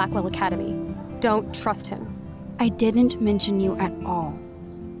cash for Blackwell Academy. Don't trust him. I didn't mention you at all.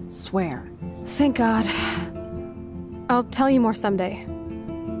 Swear. Thank God. I'll tell you more someday.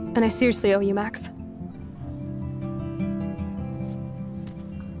 And I seriously owe you, Max.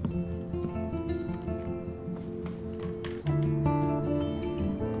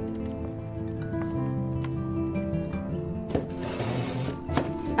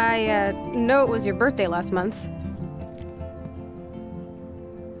 I know it was your birthday last month.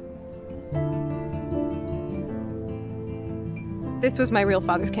 This was my real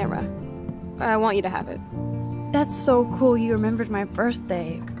father's camera. I want you to have it. That's so cool you remembered my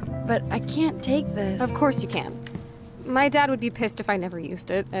birthday. But I can't take this. Of course you can. My dad would be pissed if I never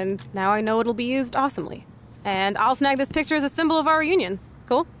used it, and now I know it'll be used awesomely. And I'll snag this picture as a symbol of our reunion.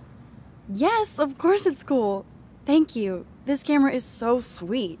 Cool? Yes, of course it's cool. Thank you. This camera is so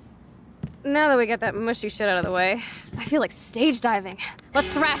sweet. Now that we got that mushy shit out of the way, I feel like stage diving.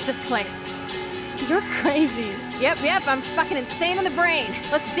 Let's thrash this place. You're crazy. Yep, I'm fucking insane in the brain.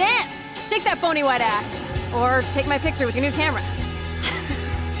 Let's dance! Shake that bony white ass. Or take my picture with your new camera.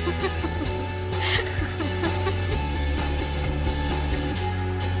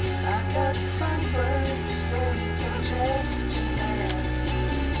 I got sunburned from jets to land.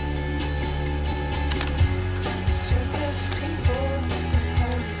 Circus people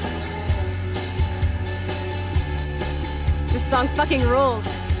hold hands. This song fucking rules.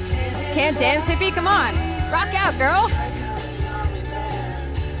 Can't dance, hippie? Come on. Rock out, girl.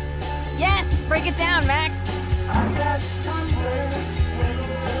 Yes, break it down, Max. I got sunburned.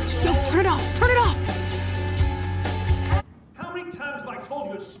 Yo, turn it off. Turn it off. How many times have I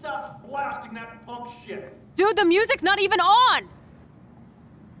told you to stop blasting that punk shit? Dude, the music's not even on.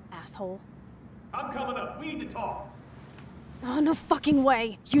 Asshole. I'm coming up. We need to talk. Oh, no fucking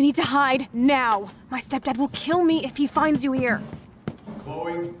way. You need to hide now. My stepdad will kill me if he finds you here.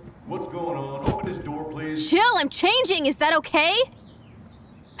 Chloe, what's going on? Open this door, please. Chill, I'm changing. Is that okay?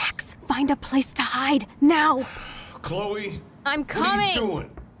 Max, find a place to hide now. Chloe. I'm coming. What are you doing?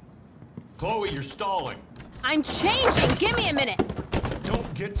 Chloe, you're stalling. I'm changing. Give me a minute.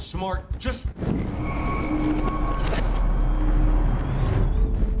 Don't get smart. Just...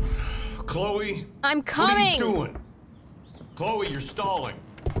 Chloe. I'm coming. What are you doing? Chloe, you're stalling.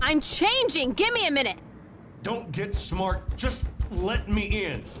 I'm changing. Give me a minute. Don't get smart. Just let me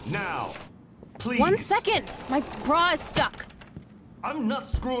in. Now. Please. 1 second. My bra is stuck. I'm not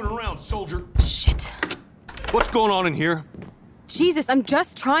screwing around, soldier. Shit. What's going on in here? Jesus, I'm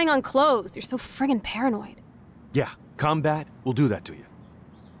just trying on clothes. You're so friggin' paranoid. Yeah, combat will do that to you.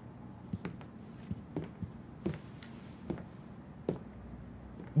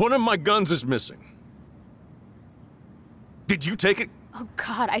 One of my guns is missing. Did you take it? Oh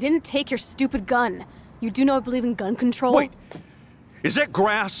God, I didn't take your stupid gun. You do know I believe in gun control? Wait, is that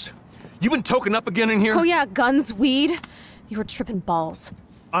grass? You been toking up again in here? Oh yeah, guns, weed. You were tripping balls.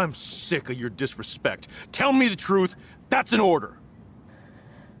 I'm sick of your disrespect. Tell me the truth. That's an order.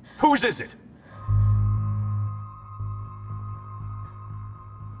 Whose is it?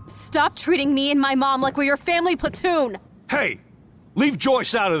 Stop treating me and my mom like we're your family platoon! Hey, leave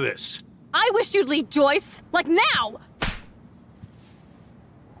Joyce out of this. I wish you'd leave Joyce, like now!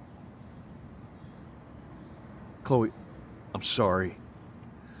 Chloe, I'm sorry.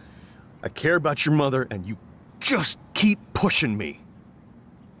 I care about your mother, and you just keep pushing me.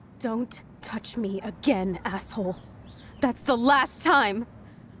 Don't touch me again, asshole. That's the last time.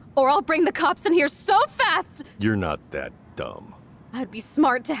 Or I'll bring the cops in here so fast! You're not that dumb. I'd be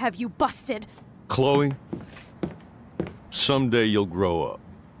smart to have you busted. Chloe, someday you'll grow up.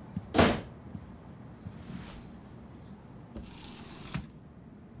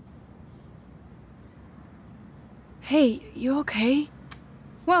 Hey, you okay?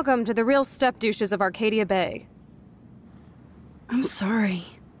 Welcome to the real step douches of Arcadia Bay. I'm sorry.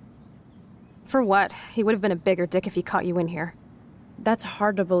 For what? He would have been a bigger dick if he caught you in here. That's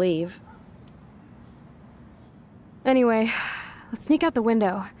hard to believe. Anyway, let's sneak out the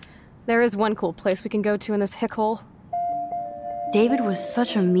window. There is one cool place we can go to in this hick hole. David was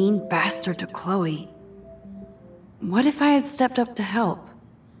such a mean bastard to Chloe. What if I had stepped up to help?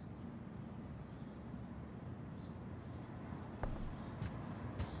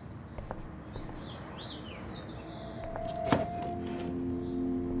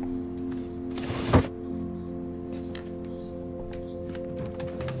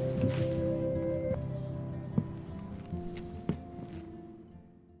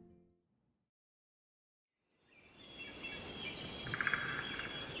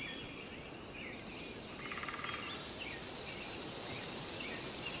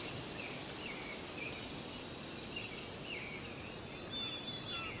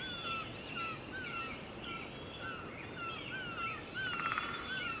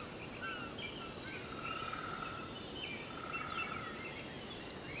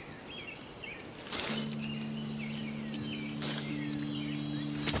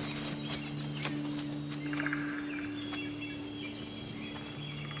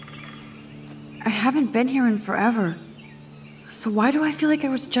 I haven't been here in forever. So why do I feel like I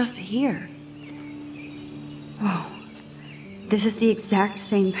was just here? Whoa. This is the exact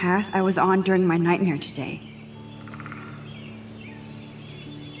same path I was on during my nightmare today.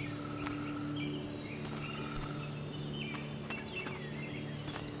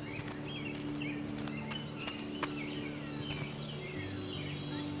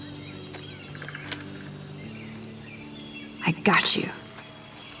 I got you.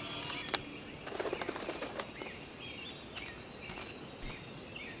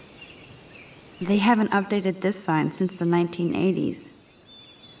 They haven't updated this sign since the 1980s.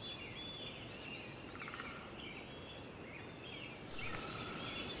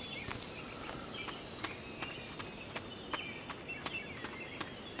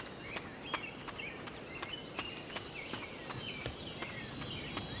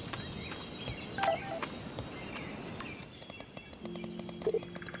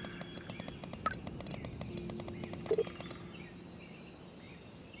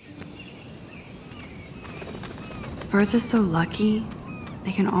 Birds are so lucky,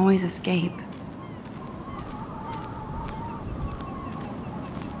 they can always escape.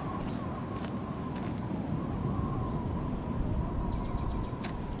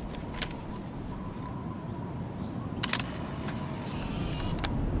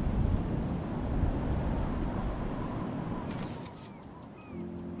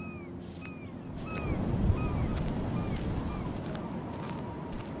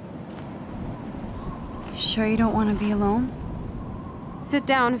 Sure you don't want to be alone? Sit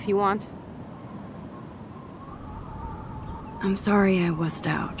down if you want. I'm sorry I wussed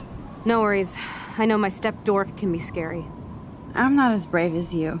out. No worries. I know my step dork can be scary. I'm not as brave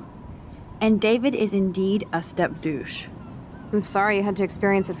as you. And David is indeed a step douche. I'm sorry you had to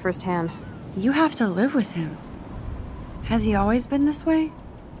experience it firsthand. You have to live with him. Has he always been this way?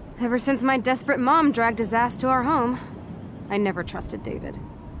 Ever since my desperate mom dragged his ass to our home, I never trusted David.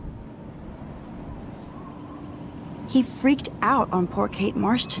 He freaked out on poor Kate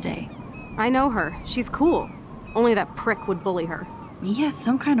Marsh today. I know her. She's cool. Only that prick would bully her. He has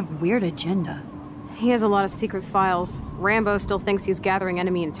some kind of weird agenda. He has a lot of secret files. Rambo still thinks he's gathering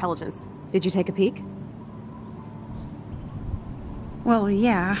enemy intelligence. Did you take a peek? Well,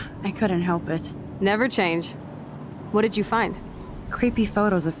 yeah, I couldn't help it. Never change. What did you find? Creepy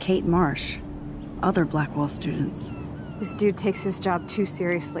photos of Kate Marsh. Other Blackwell students. This dude takes his job too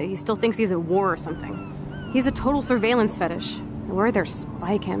seriously. He still thinks he's at war or something. He's a total surveillance fetish. Where are there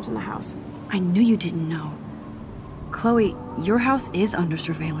spy cams in the house? I knew you didn't know. Chloe, your house is under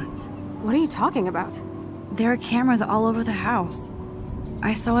surveillance. What are you talking about? There are cameras all over the house.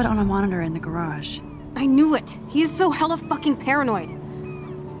 I saw it on a monitor in the garage. I knew it! He is so hella fucking paranoid.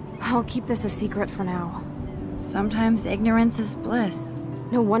 I'll keep this a secret for now. Sometimes ignorance is bliss.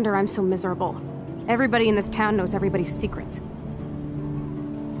 No wonder I'm so miserable. Everybody in this town knows everybody's secrets.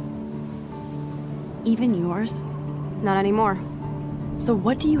 Even yours? Not anymore. So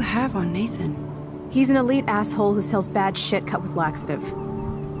what do you have on Nathan? He's an elite asshole who sells bad shit cut with laxative.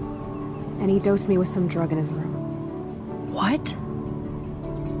 And he dosed me with some drug in his room. What?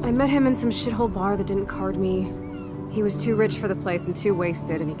 I met him in some shithole bar that didn't card me. He was too rich for the place and too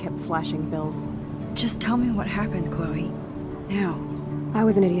wasted, and he kept flashing bills. Just tell me what happened, Chloe. Now. I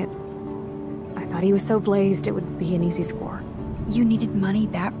was an idiot. I thought he was so blazed it would be an easy score. You needed money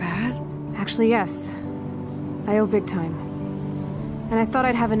that bad? Actually, yes. I owe big time. And I thought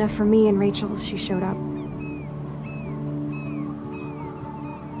I'd have enough for me and Rachel if she showed up.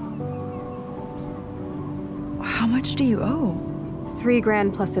 much do you owe? $3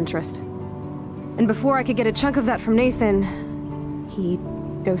 grand plus interest. And before I could get a chunk of that from Nathan, he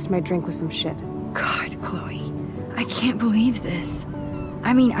dosed my drink with some shit. God, Chloe. I can't believe this.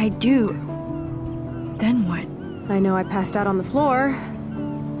 I mean, I do. Then what? I know I passed out on the floor.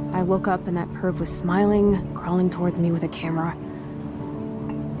 I woke up and that perv was smiling, crawling towards me with a camera.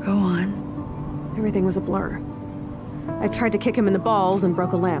 Go on. Everything was a blur. I tried to kick him in the balls and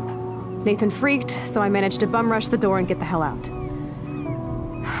broke a lamp. Nathan freaked, so I managed to bum rush the door and get the hell out.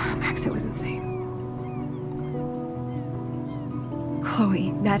 Max, it was insane.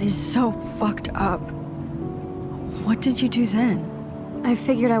 Chloe, that is so fucked up. What did you do then? I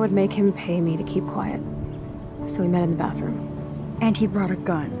figured I would make him pay me to keep quiet. So we met in the bathroom. And he brought a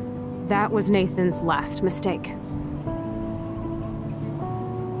gun. That was Nathan's last mistake.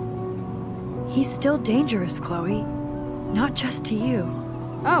 He's still dangerous, Chloe. Not just to you.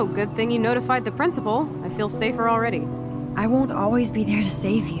 Oh, good thing you notified the principal. I feel safer already. I won't always be there to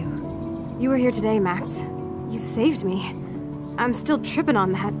save you. You were here today, Max. You saved me. I'm still tripping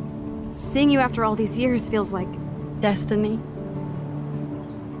on that. Seeing you after all these years feels like... destiny.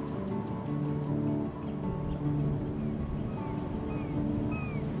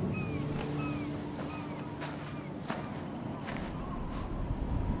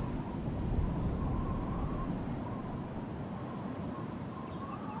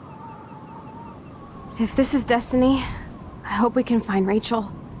 If this is destiny, I hope we can find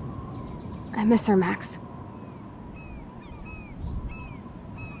Rachel. I miss her, Max.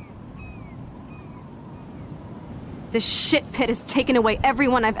 This shit pit has taken away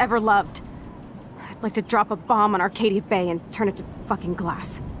everyone I've ever loved. I'd like to drop a bomb on Arcadia Bay and turn it to fucking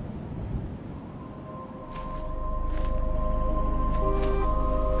glass.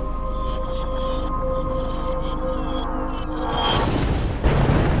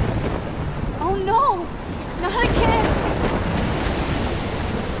 Oh no! Not again!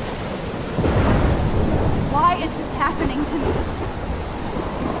 Why is this happening to me?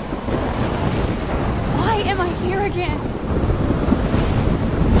 Why am I here again?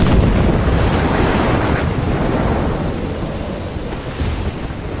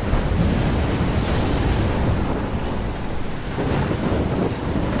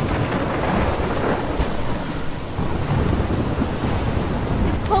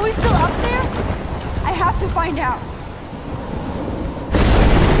 Is Chloe still up there? I have to find out.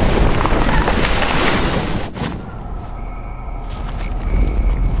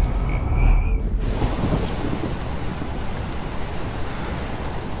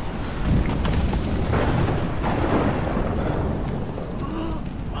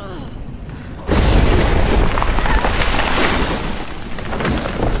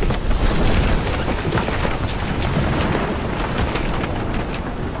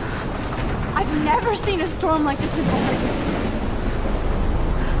 Never seen a storm like this in Oregon.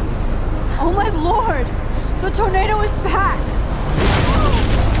 Oh my lord! The tornado is back!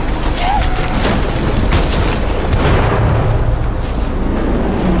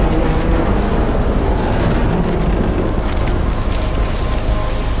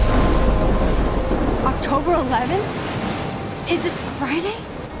 October 11th? Is this Friday?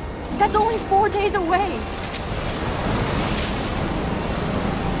 That's only 4 days away!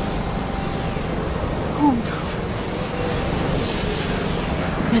 Oh no.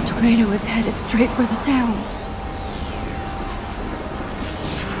 The tornado is headed straight for the town.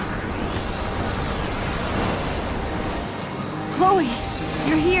 Chloe,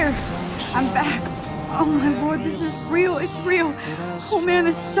 you're here. I'm back. Oh my lord, this is real. It's real. Oh man,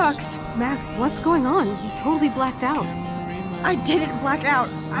 this sucks. Max, what's going on? You totally blacked out. I didn't black out.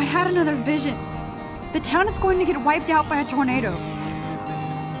 I had another vision. The town is going to get wiped out by a tornado.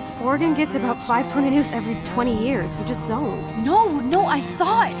 Oregon gets about 5 tornadoes every 20 years. You just zoned. No, I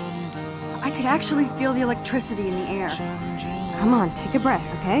saw it. I could actually feel the electricity in the air. Come on, take a breath,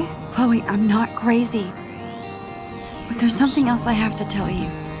 okay? Chloe, I'm not crazy. But there's something else I have to tell you.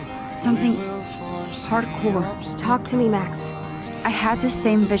 Something hardcore. Talk to me, Max. I had this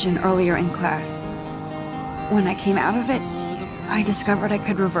same vision earlier in class. When I came out of it, I discovered I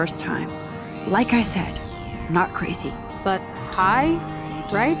could reverse time. Like I said, not crazy. But high?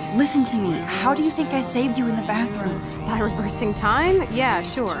 Right? Listen to me. How do you think I saved you in the bathroom? By reversing time? Yeah,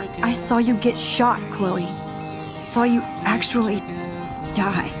 sure. I saw you get shot, Chloe. Saw you actually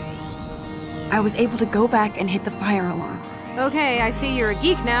die. I was able to go back and hit the fire alarm. Okay, I see you're a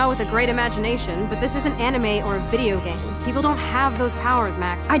geek now with a great imagination, but this isn't anime or a video game. People don't have those powers,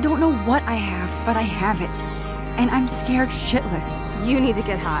 Max. I don't know what I have, but I have it. And I'm scared shitless. You need to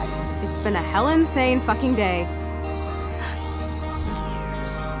get high. It's been a hell insane fucking day.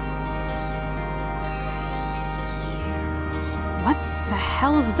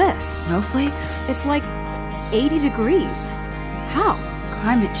 hell is this? Snowflakes? It's like 80 degrees. How?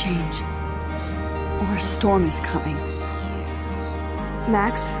 Climate change. Or a storm is coming.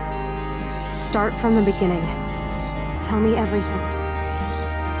 Max, start from the beginning. Tell me everything.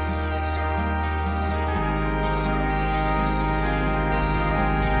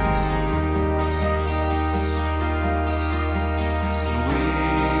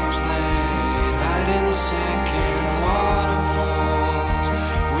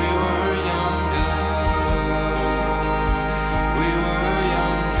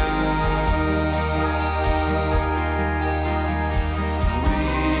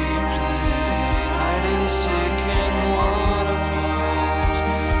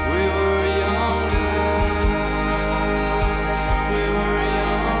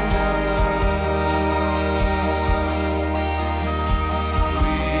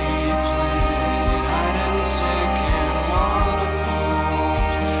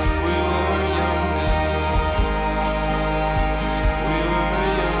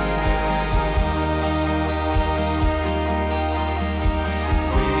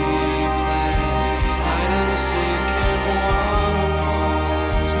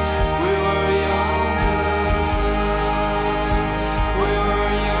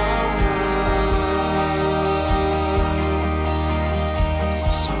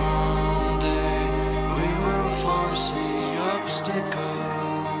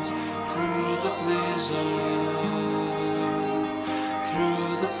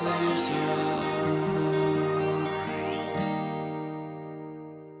 Through the blizzard.